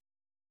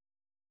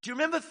 Do you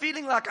remember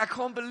feeling like, I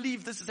can't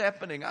believe this is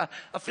happening? I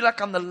feel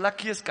like I'm the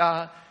luckiest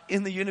guy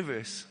in the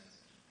universe.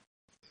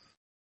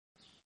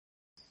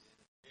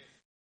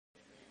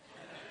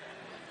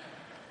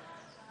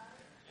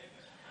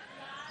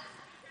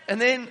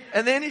 And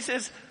then he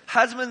says,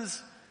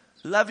 husbands,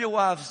 love your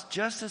wives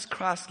just as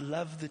Christ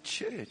loved the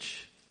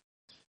church.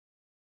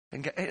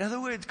 And in other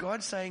words,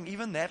 God's saying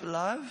even that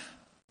love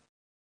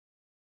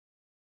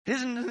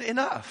isn't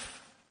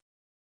enough.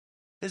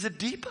 There's a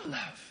deeper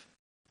love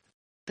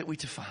that we're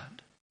to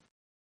find.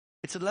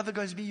 It's a love that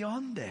goes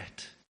beyond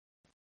that.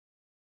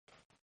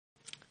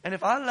 And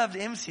if I loved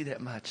MC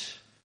that much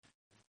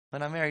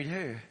when I married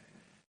her,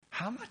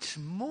 how much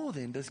more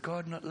then does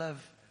God not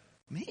love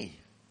me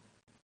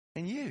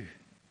and you?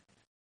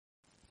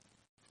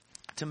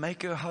 to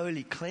make her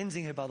holy,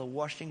 cleansing her by the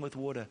washing with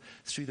water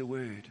through the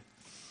word,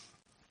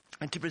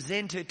 and to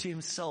present her to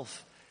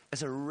himself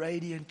as a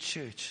radiant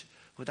church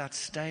without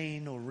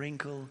stain or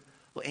wrinkle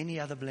or any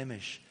other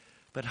blemish,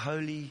 but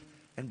holy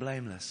and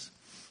blameless.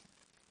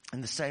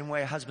 In the same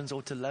way, husbands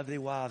ought to love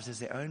their wives as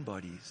their own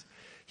bodies.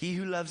 He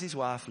who loves his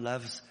wife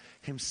loves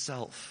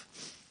himself.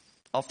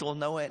 After all,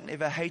 no one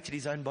ever hated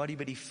his own body,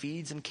 but he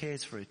feeds and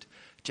cares for it,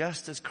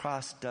 just as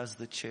Christ does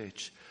the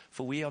church,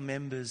 for we are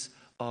members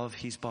of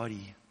his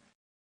body.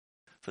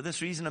 For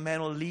this reason, a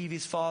man will leave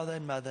his father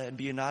and mother and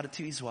be united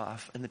to his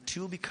wife, and the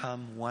two will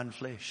become one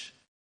flesh.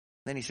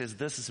 Then he says,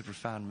 this is a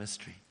profound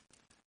mystery.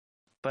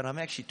 But I'm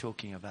actually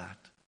talking about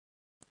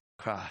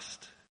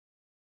Christ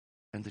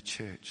and the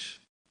church.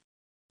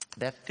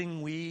 That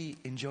thing we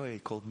enjoy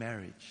called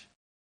marriage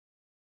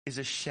is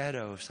a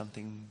shadow of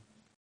something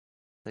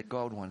that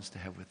God wants to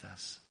have with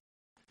us.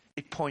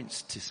 It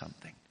points to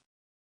something.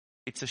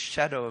 It's a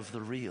shadow of the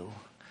real.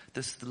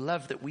 This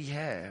love that we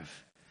have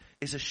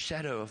is a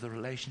shadow of the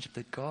relationship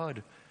that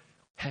God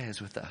has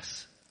with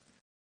us.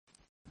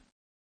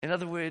 In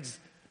other words,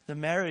 the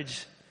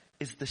marriage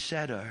is the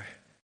shadow.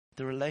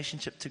 The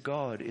relationship to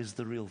God is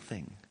the real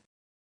thing.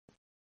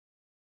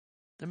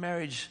 The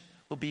marriage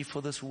will be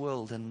for this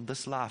world and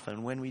this life,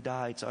 and when we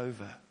die, it's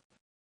over.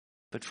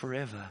 But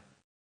forever,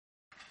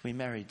 we're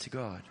married to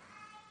God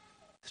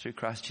through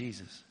Christ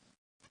Jesus.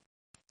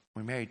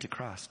 We're married to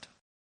Christ.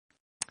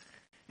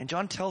 And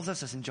John tells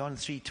us this in John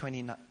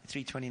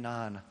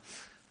 3:29.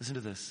 Listen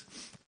to this.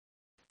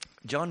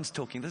 John's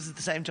talking. This is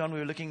the same John we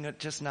were looking at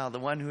just now, the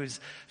one who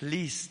is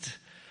least,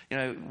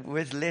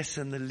 worth less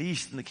than the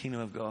least in the kingdom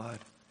of God.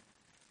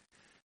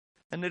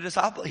 And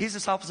his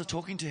disciples are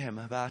talking to him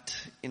about,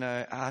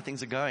 how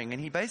things are going. And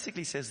he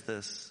basically says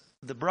this: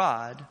 the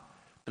bride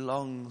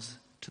belongs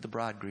to the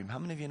bridegroom. How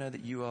many of you know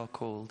that you are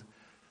called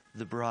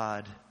the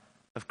bride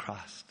of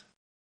Christ?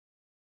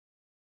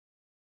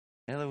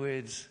 In other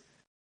words,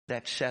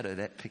 that shadow,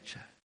 that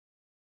picture.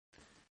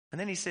 And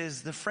then he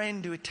says, the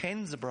friend who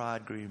attends the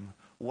bridegroom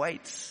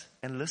waits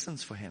and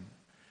listens for him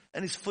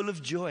and is full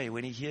of joy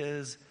when he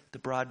hears the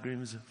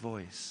bridegroom's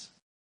voice.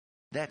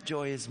 That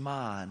joy is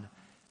mine,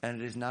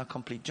 and it is now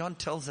complete. John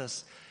tells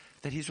us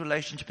that his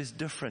relationship is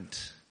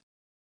different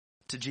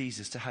to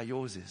Jesus, to how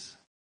yours is.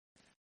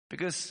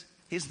 Because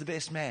he's the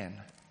best man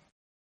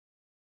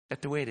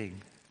at the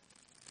wedding.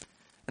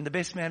 And the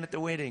best man at the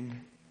wedding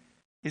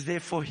is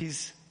there for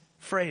his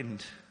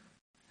friend.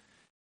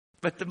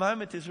 But the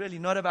moment is really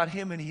not about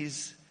him and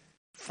his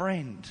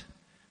friend,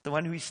 the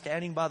one who he's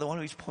standing by, the one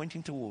who he's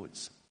pointing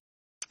towards.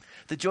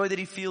 The joy that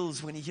he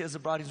feels when he hears the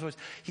bride's voice.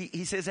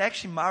 He says,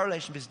 actually, my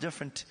relationship is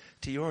different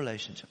to your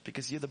relationship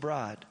because you're the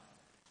bride.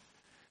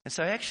 And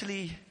so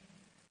actually,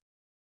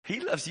 he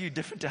loves you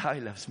different to how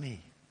he loves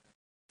me.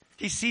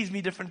 He sees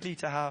me differently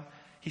to how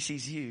he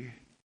sees you.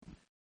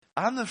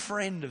 I'm the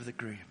friend of the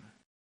groom.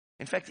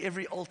 In fact,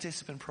 every Old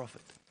Testament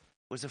prophet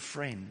was a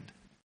friend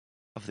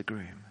of the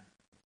groom.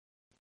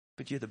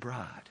 But you're the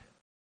bride.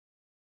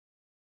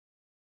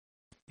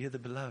 You're the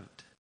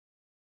beloved.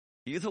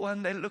 You're the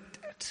one they looked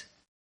at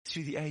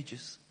through the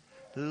ages,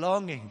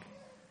 longing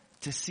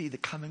to see the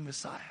coming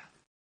Messiah.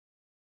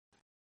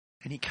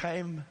 And he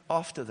came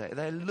after that.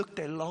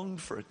 They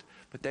longed for it,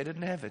 but they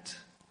didn't have it.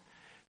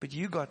 But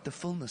you got the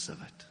fullness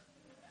of it.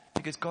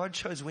 Because God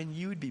chose when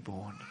you would be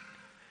born.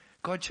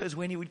 God chose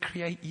when he would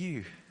create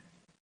you.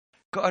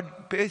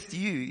 God birthed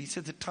you. He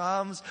said the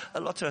times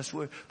allotted to us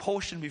were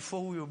portioned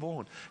before we were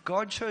born.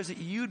 God chose that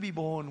you would be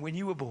born when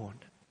you were born.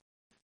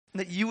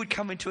 And that you would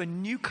come into a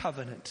new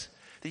covenant.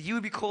 That you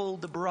would be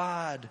called the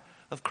bride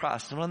of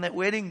Christ. And on that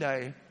wedding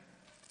day,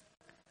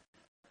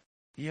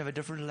 you have a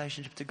different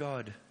relationship to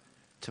God.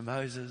 To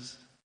Moses,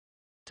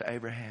 to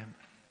Abraham,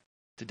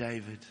 to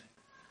David,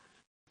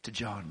 to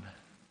John.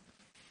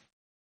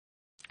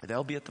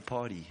 They'll be at the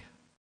party,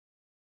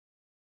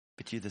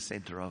 but you're the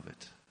center of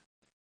it.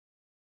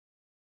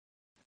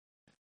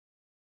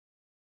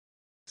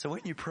 So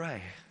when you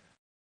pray,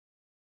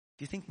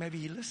 do you think maybe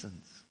he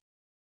listens?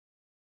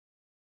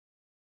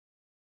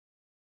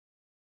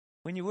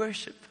 When you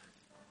worship,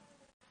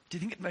 do you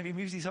think it maybe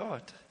moves his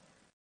heart?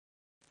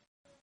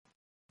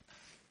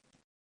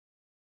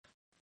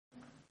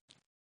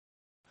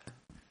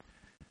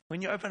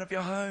 When you open up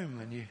your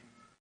home and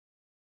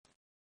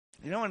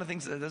one of the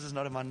things, this is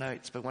not in my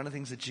notes, but one of the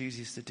things that Jews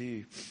used to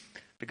do,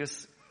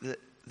 because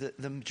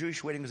the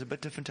Jewish wedding was a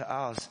bit different to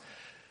ours,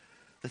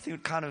 the thing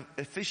would kind of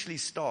officially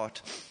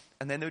start,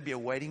 and then there would be a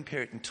waiting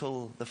period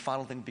until the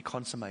final thing would be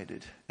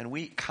consummated. And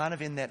we kind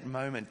of in that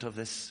moment of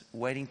this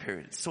waiting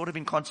period. It's sort of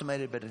been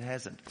consummated, but it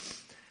hasn't.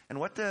 And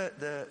what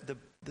the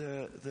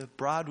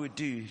bride would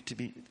do to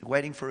be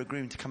waiting for a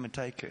groom to come and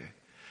take her,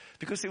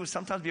 because there would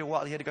sometimes be a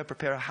while he had to go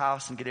prepare a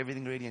house and get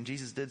everything ready. And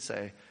Jesus did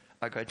say,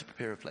 I go to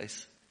prepare a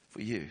place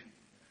for you.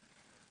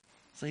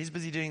 So he's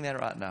busy doing that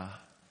right now.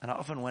 And I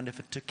often wonder if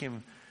it took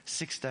him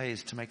 6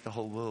 days to make the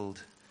whole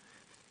world.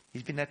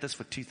 He's been at this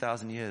for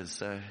 2,000 years,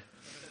 so.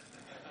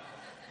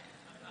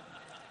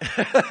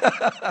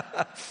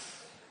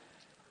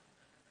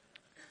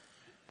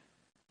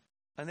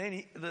 And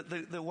then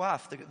the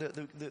wife,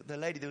 the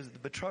lady, there was the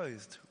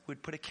betrothed,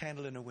 would put a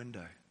candle in a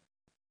window.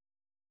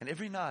 And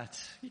every night,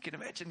 you can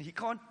imagine, you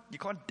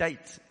can't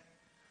date.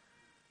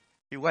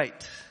 You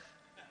wait.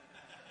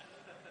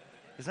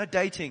 There's no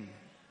dating.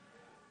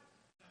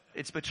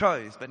 It's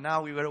betrothed, but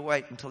now we've got to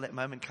wait until that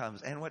moment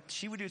comes. And what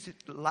she would do is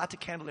light a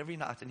candle every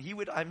night. And he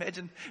would, I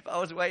imagine, if I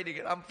was waiting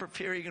and I'm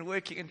preparing and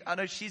working, and I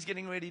know she's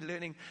getting ready,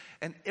 learning.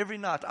 And every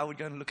night I would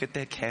go and look at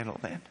that candle,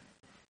 man.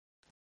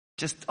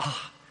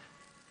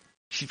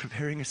 She's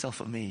preparing herself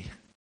for me.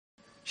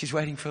 She's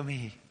waiting for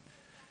me.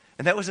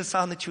 And that was a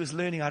sign that she was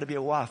learning how to be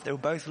a wife. They were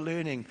both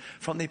learning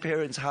from their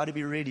parents how to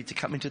be ready to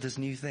come into this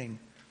new thing.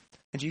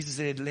 And Jesus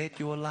said, let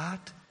your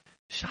light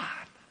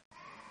shine.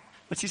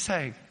 What's he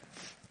saying?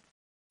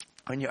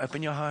 When you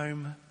open your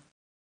home,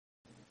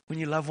 when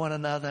you love one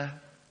another,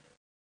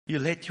 you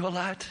let your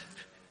light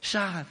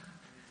shine.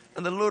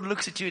 And the Lord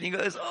looks at you and he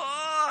goes,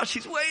 oh,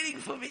 she's waiting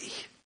for me.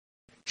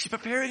 She's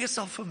preparing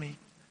herself for me.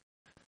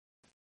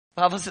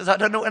 The Bible says, I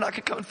don't know when I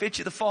can come and fetch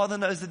you. The Father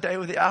knows the day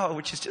or the hour,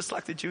 which is just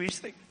like the Jewish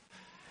thing.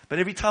 But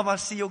every time I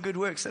see your good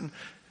works and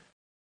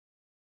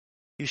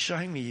you're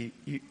showing me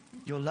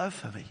your love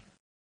for me.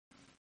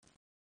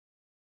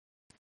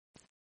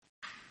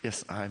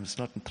 Yes, I'm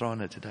snotting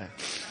Trana today.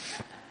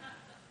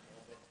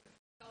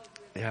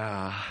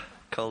 Yeah,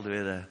 cold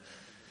weather.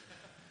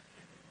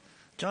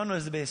 John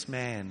was the best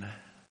man,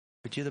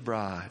 but you're the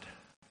bride.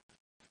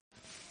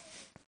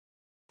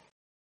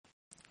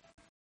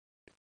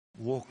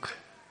 Walk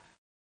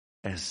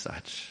as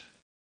such.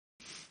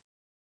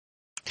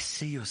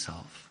 See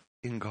yourself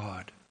in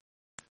God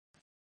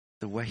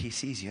the way he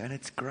sees you. And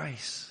it's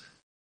grace.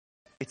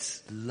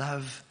 It's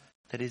love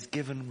that is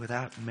given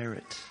without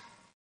merit.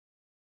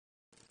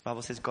 The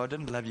Bible says God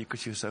didn't love you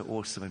because you're so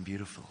awesome and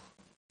beautiful.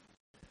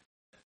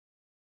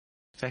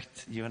 In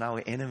fact, you and I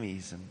were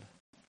enemies and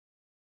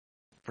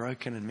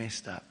broken and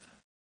messed up.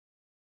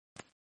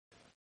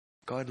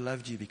 God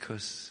loved you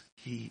because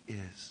he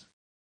is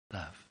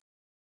love.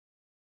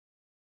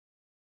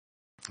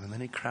 And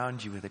then he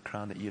crowned you with a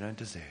crown that you don't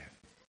deserve.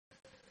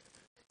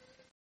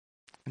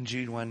 In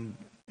Jude 1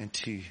 and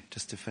 2,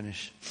 just to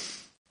finish.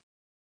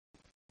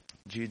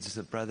 Jude's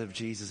the brother of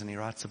Jesus, and he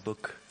writes a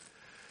book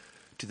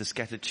to the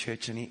scattered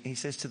church, and he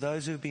says, to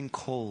those who have been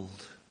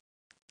called,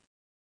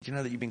 do you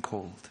know that you've been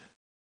called?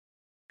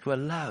 Who are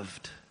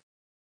loved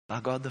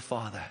by God the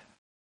Father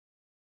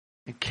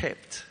and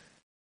kept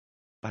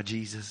by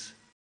Jesus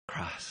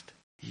Christ.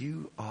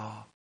 You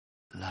are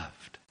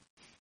loved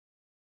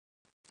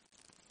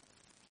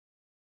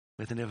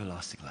with an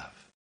everlasting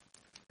love.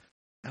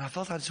 And I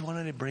felt I just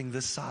wanted to bring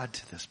this side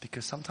to this,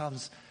 because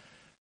sometimes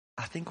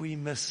I think we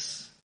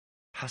miss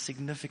how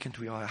significant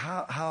we are.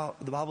 How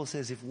the Bible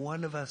says if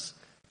one of us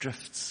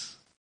drifts,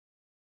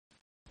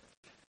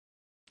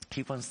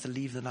 he wants to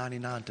leave the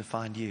 99 to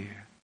find you,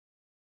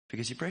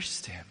 because you're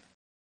precious to him.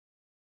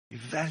 You're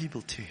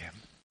valuable to him.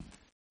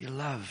 You're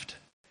loved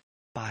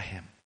by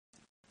him.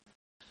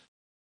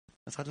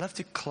 So I'd love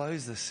to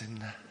close this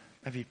and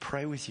maybe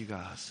pray with you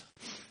guys.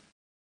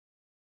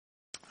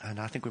 And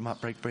I think we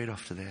might break bread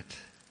after that.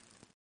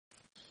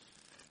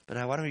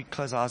 But why don't we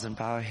close our eyes and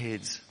bow our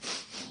heads?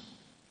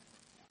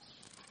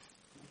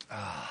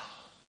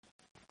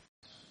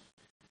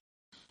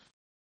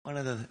 One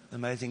of the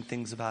amazing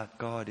things about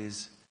God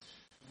is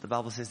the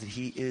Bible says that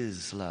he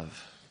is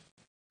love.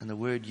 And the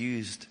word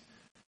used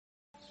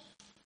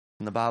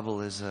in the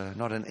Bible is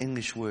not an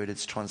English word,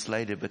 it's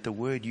translated, but the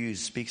word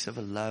used speaks of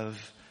a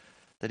love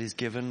that is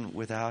given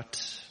without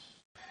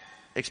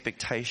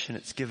expectation.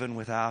 It's given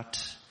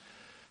without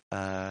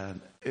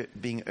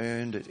being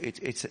earned.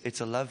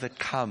 It's a love that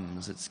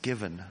comes. It's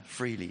given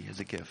freely as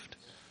a gift.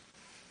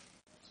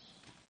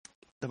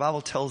 The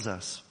Bible tells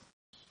us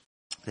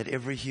that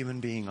every human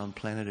being on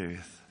planet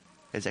Earth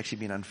has actually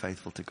been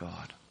unfaithful to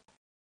God.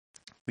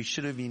 We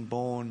should have been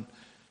born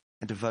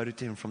and devoted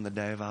to him from the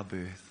day of our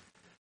birth.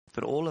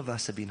 But all of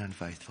us have been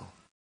unfaithful.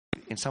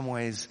 In some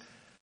ways,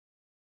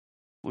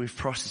 we've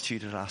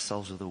prostituted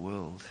ourselves with the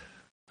world.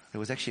 There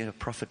was actually a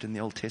prophet in the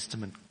Old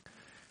Testament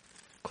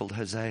called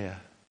Hosea.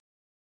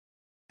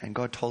 And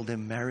God told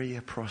him, marry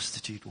a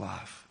prostitute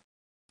wife.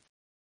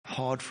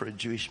 Hard for a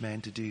Jewish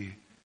man to do,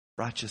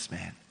 righteous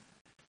man.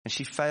 And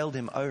she failed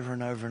him over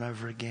and over and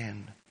over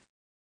again.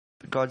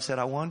 But God said,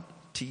 I want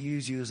to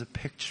use you as a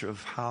picture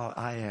of how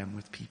I am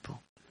with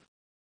people.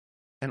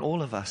 And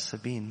all of us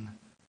have been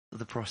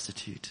the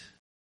prostitute.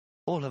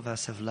 All of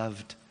us have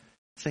loved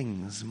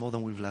things more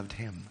than we've loved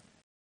him.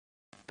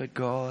 But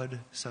God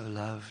so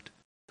loved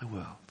the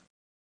world.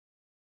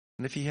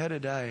 And if you're here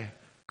today,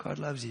 God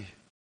loves you.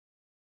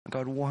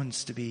 God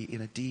wants to be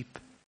in a deep,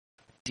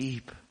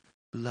 deep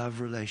love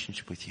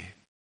relationship with you.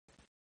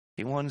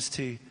 He wants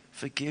to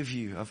forgive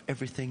you of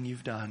everything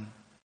you've done.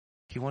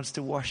 He wants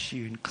to wash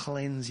you and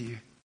cleanse you.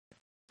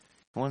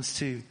 He wants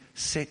to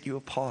set you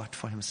apart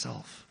for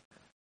himself.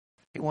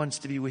 He wants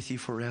to be with you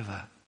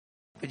forever.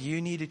 But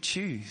you need to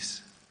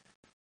choose.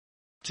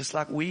 Just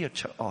like we are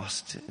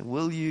asked,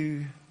 will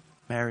you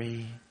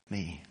marry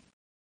me?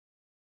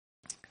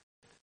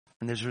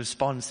 And there's a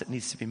response that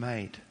needs to be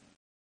made.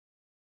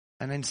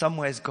 And in some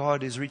ways,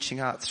 God is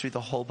reaching out through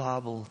the whole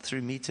Bible,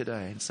 through me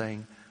today, and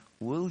saying,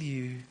 will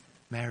you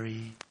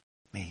marry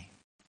me?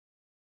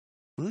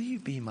 Will you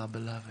be my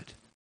beloved?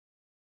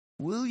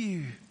 Will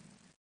you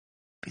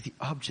be the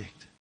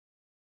object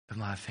of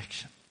my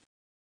affection?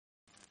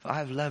 For I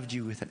have loved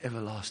you with an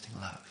everlasting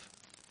love.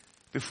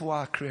 Before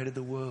I created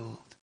the world,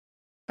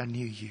 I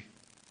knew you.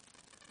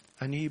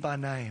 I knew you by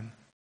name.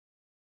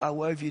 I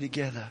wove you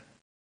together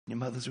in your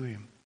mother's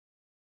womb.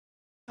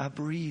 I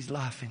breathed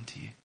life into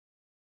you.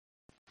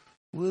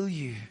 Will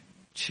you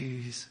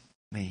choose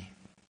me?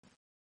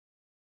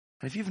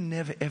 And if you've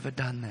never ever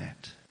done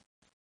that,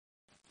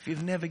 if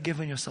you've never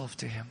given yourself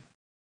to him,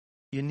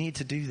 you need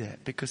to do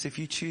that, because if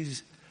you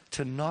choose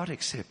to not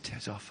accept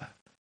his offer,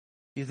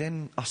 you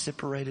then are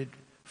separated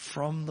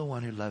from the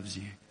one who loves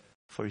you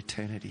for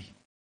eternity.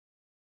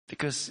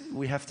 Because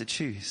we have to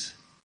choose.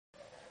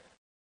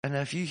 And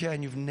if you're here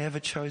and you've never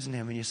chosen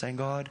him and you're saying,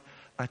 God,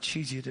 I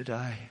choose you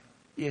today.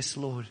 Yes,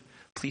 Lord,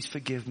 please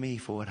forgive me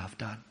for what I've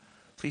done.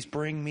 Please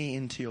bring me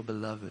into your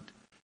beloved.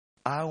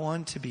 I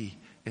want to be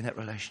in that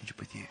relationship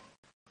with you.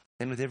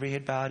 Then with every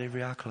head bowed,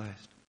 every eye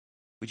closed,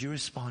 would you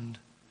respond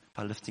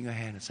by lifting your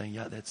hand and saying,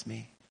 yeah, that's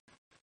me.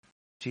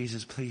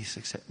 Jesus, please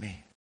accept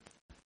me.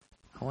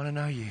 I want to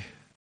know you.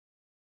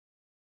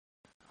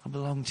 I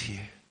belong to you.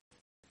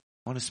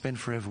 I want to spend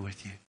forever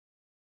with you.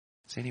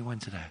 Is there anyone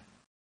today?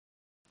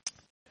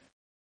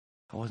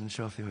 I wasn't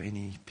sure if there were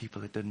any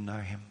people that didn't know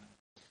him.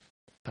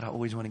 But I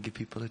always want to give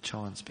people a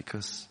chance,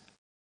 because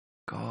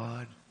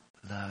God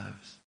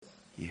loves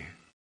you.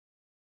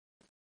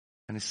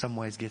 And in some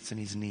ways gets on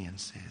his knee and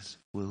says,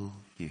 will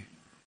you?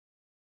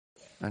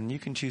 And you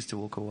can choose to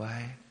walk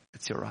away.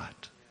 It's your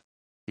right.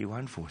 He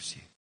won't force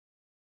you.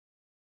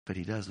 But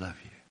he does love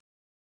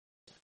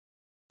you.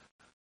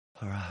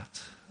 All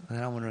right. And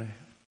then I want to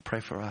pray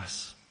for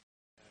us.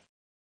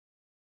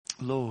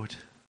 Lord,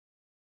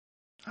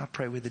 I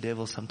pray where the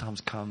devil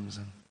sometimes comes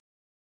and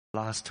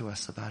lies to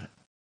us about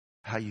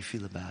how you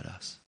feel about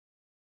us.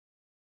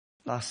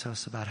 Lies to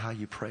us about how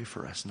you pray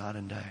for us night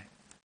and day.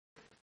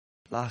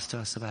 Lies to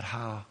us about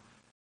how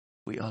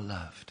we are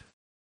loved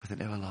with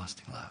an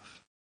everlasting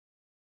love.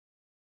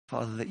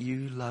 Father, that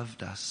you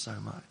loved us so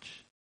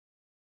much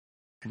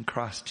in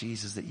Christ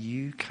Jesus, that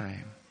you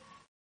came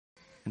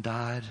and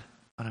died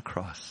on a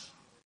cross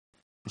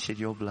and shed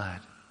your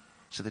blood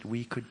so that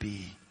we could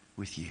be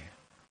with you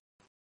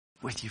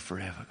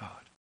forever, God.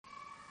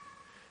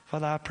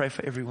 Father, I pray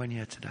for everyone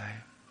here today,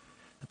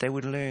 that they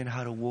would learn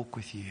how to walk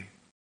with you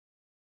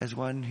as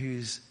one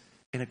who's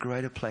in a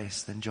greater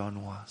place than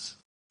John was,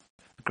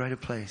 a greater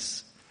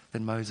place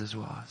than Moses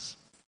was,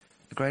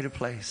 a greater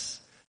place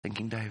than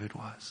King David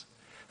was,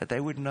 that they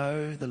would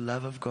know the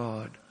love of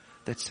God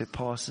that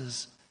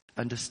surpasses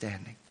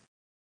understanding,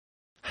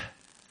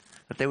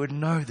 that they would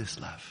know this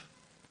love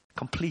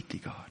completely,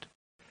 God,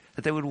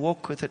 that they would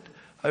walk with it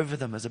over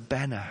them as a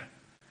banner.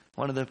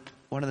 One of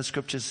the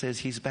scriptures says,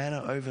 his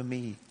banner over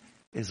me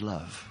is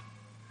love.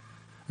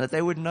 That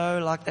they would know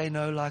like they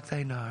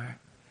know,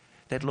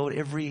 that, Lord,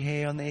 every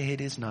hair on their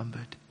head is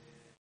numbered.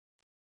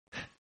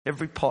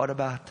 Every part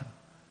about them.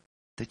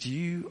 That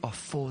you are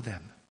for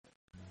them.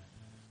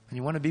 And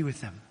you want to be with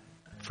them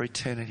for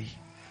eternity.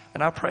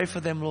 And I pray for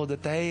them, Lord,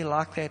 that they,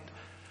 like that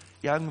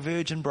young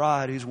virgin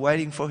bride who's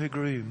waiting for her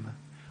groom,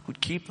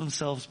 would keep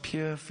themselves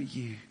pure for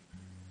you.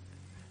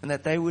 And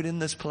that they would, in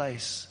this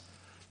place,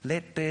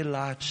 let their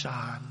light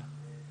shine,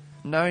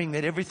 knowing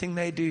that everything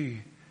they do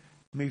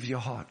moves your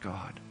heart,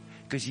 God,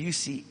 because you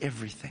see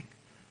everything.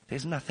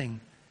 There's nothing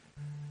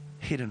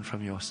hidden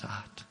from your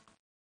sight.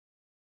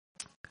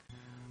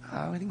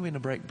 I think we're going to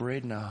break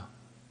bread now,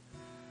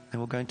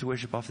 and we're going to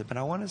worship after. But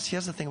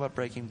here's the thing about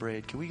breaking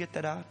bread. Can we get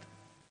that out?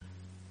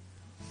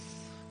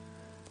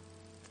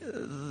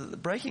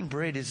 Breaking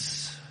bread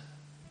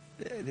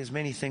there's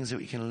many things that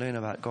we can learn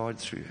about God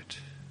through it.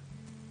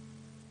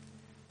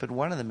 But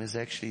one of them is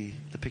actually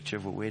the picture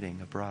of a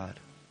wedding, a bride.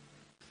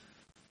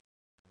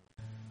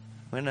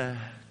 When a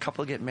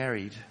couple get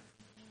married,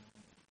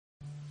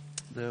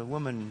 the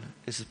woman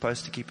is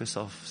supposed to keep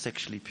herself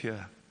sexually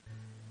pure,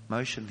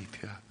 emotionally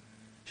pure.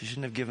 She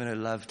shouldn't have given her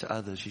love to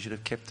others. She should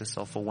have kept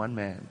herself for one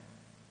man.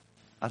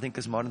 I think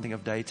this modern thing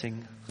of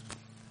dating,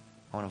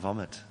 I want to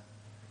vomit.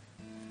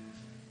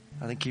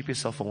 I think keep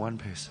yourself for one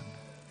person,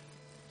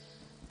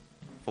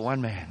 for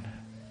one man.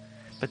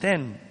 But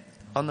then,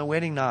 on the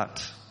wedding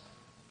night,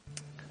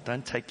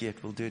 don't take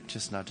yet, we'll do it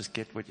just now. Just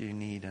get what you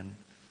need. And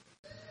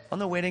on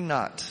the wedding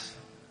night,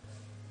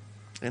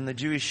 in the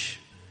Jewish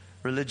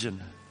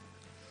religion,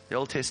 the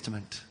Old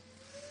Testament,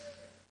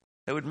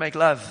 they would make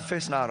love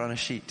first night on a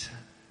sheet.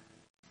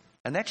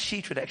 And that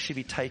sheet would actually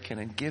be taken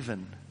and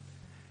given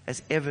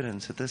as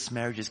evidence that this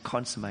marriage is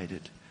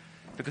consummated.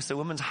 Because the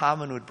woman's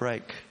hymen would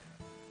break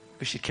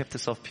because she kept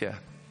herself pure.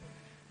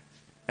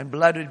 And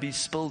blood would be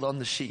spilled on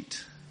the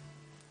sheet.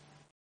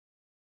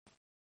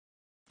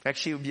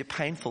 Actually, it would be a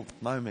painful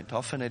moment.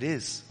 Often it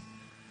is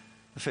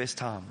the first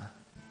time.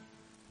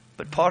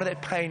 But part of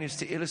that pain is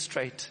to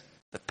illustrate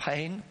the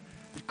pain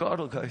that God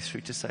will go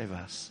through to save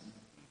us.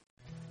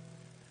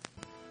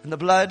 And the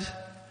blood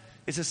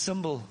is a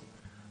symbol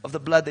of the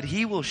blood that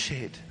he will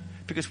shed,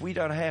 because we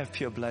don't have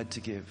pure blood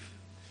to give.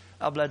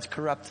 Our blood's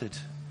corrupted.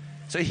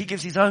 So he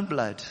gives his own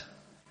blood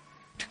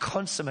to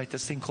consummate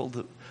this thing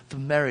called the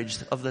marriage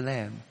of the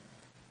Lamb.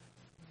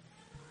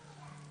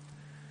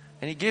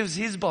 And he gives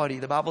his body.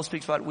 The Bible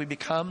speaks about we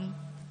become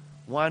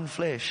one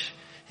flesh.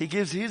 He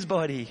gives his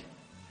body.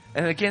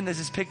 And again, there's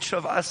this picture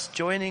of us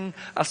joining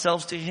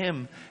ourselves to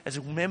him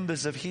as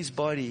members of his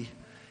body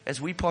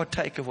as we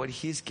partake of what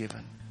he's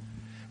given.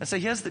 And so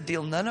here's the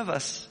deal. None of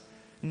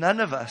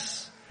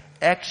us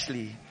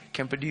actually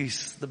can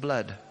produce the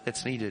blood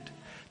that's needed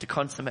to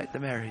consummate the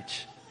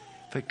marriage.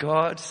 But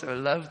God so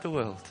loved the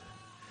world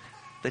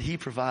that he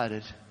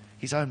provided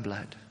his own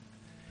blood.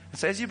 And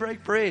so as you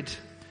break bread,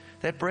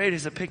 that bread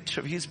is a picture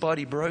of his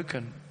body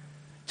broken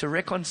to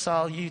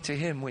reconcile you to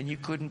him when you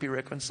couldn't be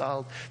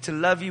reconciled, to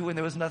love you when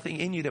there was nothing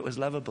in you that was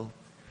lovable.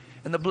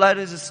 And the blood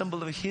is a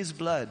symbol of his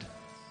blood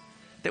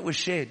that was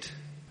shed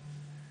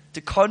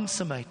to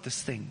consummate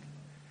this thing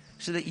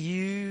so that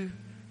you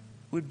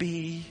would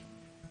be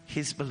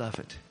his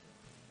beloved,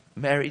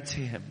 married to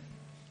him.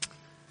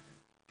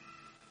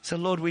 So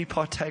Lord, we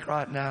partake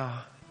right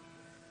now,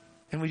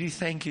 and we do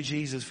thank you,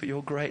 Jesus, for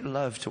your great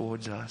love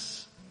towards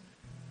us,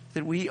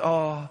 that we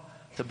are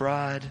the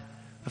bride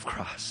of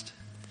Christ.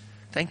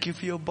 Thank you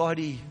for your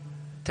body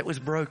that was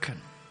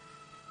broken.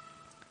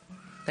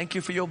 Thank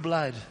you for your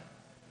blood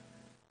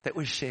that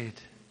was shed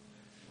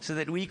so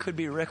that we could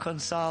be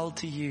reconciled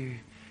to you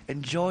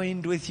and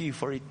joined with you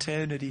for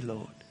eternity,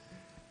 Lord.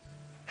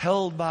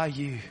 Held by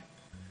you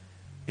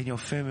in your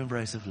firm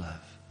embrace of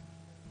love.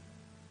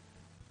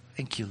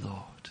 Thank you,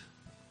 Lord.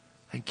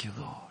 Thank you,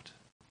 Lord.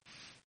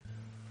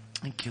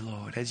 Thank you,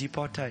 Lord. As you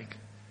partake,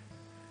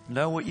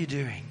 know what you're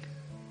doing.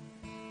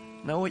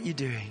 Know what you're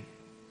doing.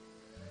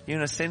 You're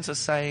in a sense of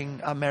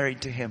saying, I'm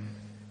married to him.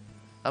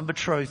 I'm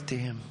betrothed to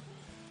him.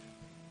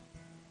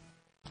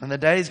 And the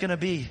day is going to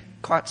be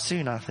quite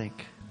soon, I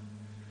think,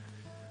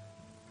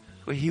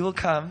 where he will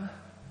come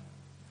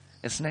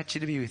and snatch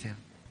you to be with him.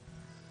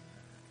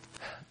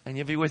 And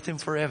you'll be with him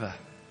forever.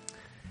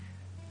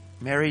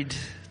 Married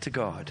to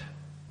God,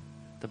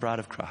 the bride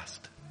of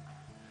Christ.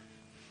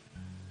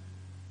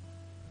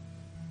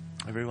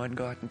 Everyone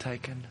go out and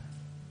taken.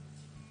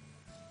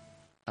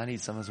 I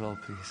need some as well,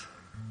 please.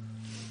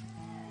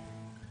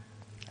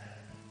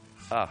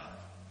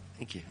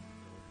 Thank you.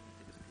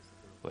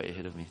 Way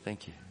ahead of me.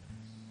 Thank you.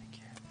 Thank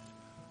you.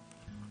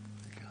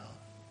 Thank you.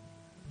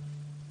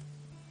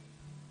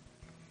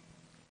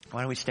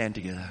 Why don't we stand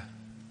together?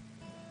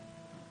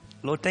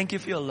 Lord, thank you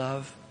for your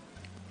love.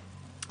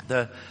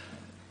 The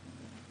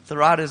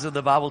writers of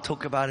the Bible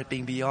talk about it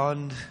being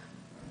beyond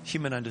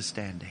human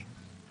understanding.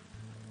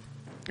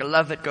 A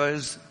love that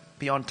goes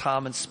beyond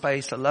time and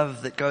space. A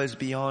love that goes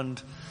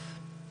beyond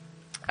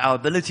our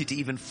ability to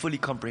even fully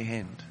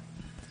comprehend.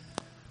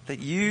 That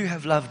you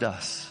have loved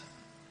us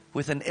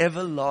with an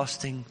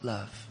everlasting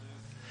love.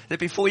 That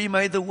before you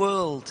made the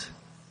world,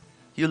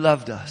 you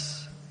loved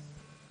us.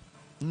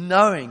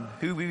 Knowing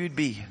who we would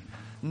be.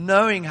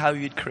 Knowing how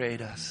you'd create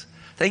us.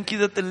 Thank you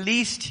that the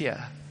least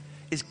here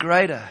is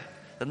greater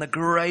than the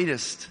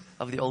greatest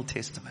of the Old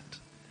Testament.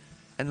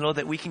 And Lord,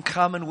 that we can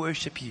come and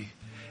worship you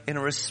in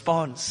a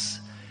response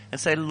and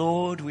say,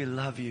 Lord, we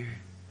love you.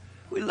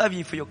 We love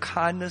you for your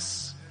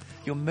kindness,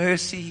 your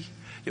mercy,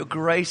 your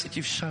grace that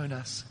you've shown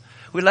us.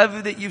 We love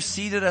you that you've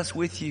seated us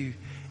with you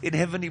in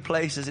heavenly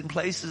places, in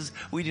places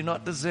we do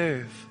not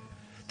deserve.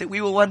 That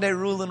we will one day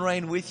rule and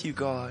reign with you,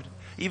 God,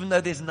 even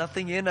though there's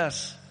nothing in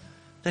us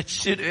that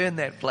should earn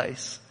that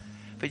place.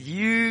 But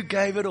you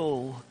gave it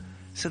all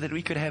so that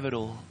we could have it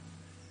all.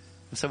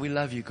 And so we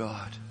love you,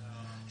 God.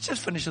 Let's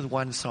just finish with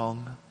one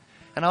song.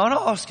 And I want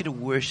to ask you to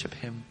worship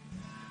him.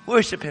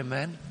 Worship him,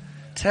 man.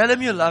 Tell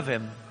him you love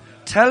him.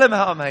 Tell him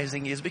how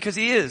amazing he is, because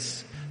he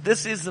is.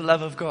 This is the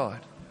love of God.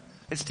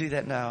 Let's do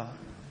that now.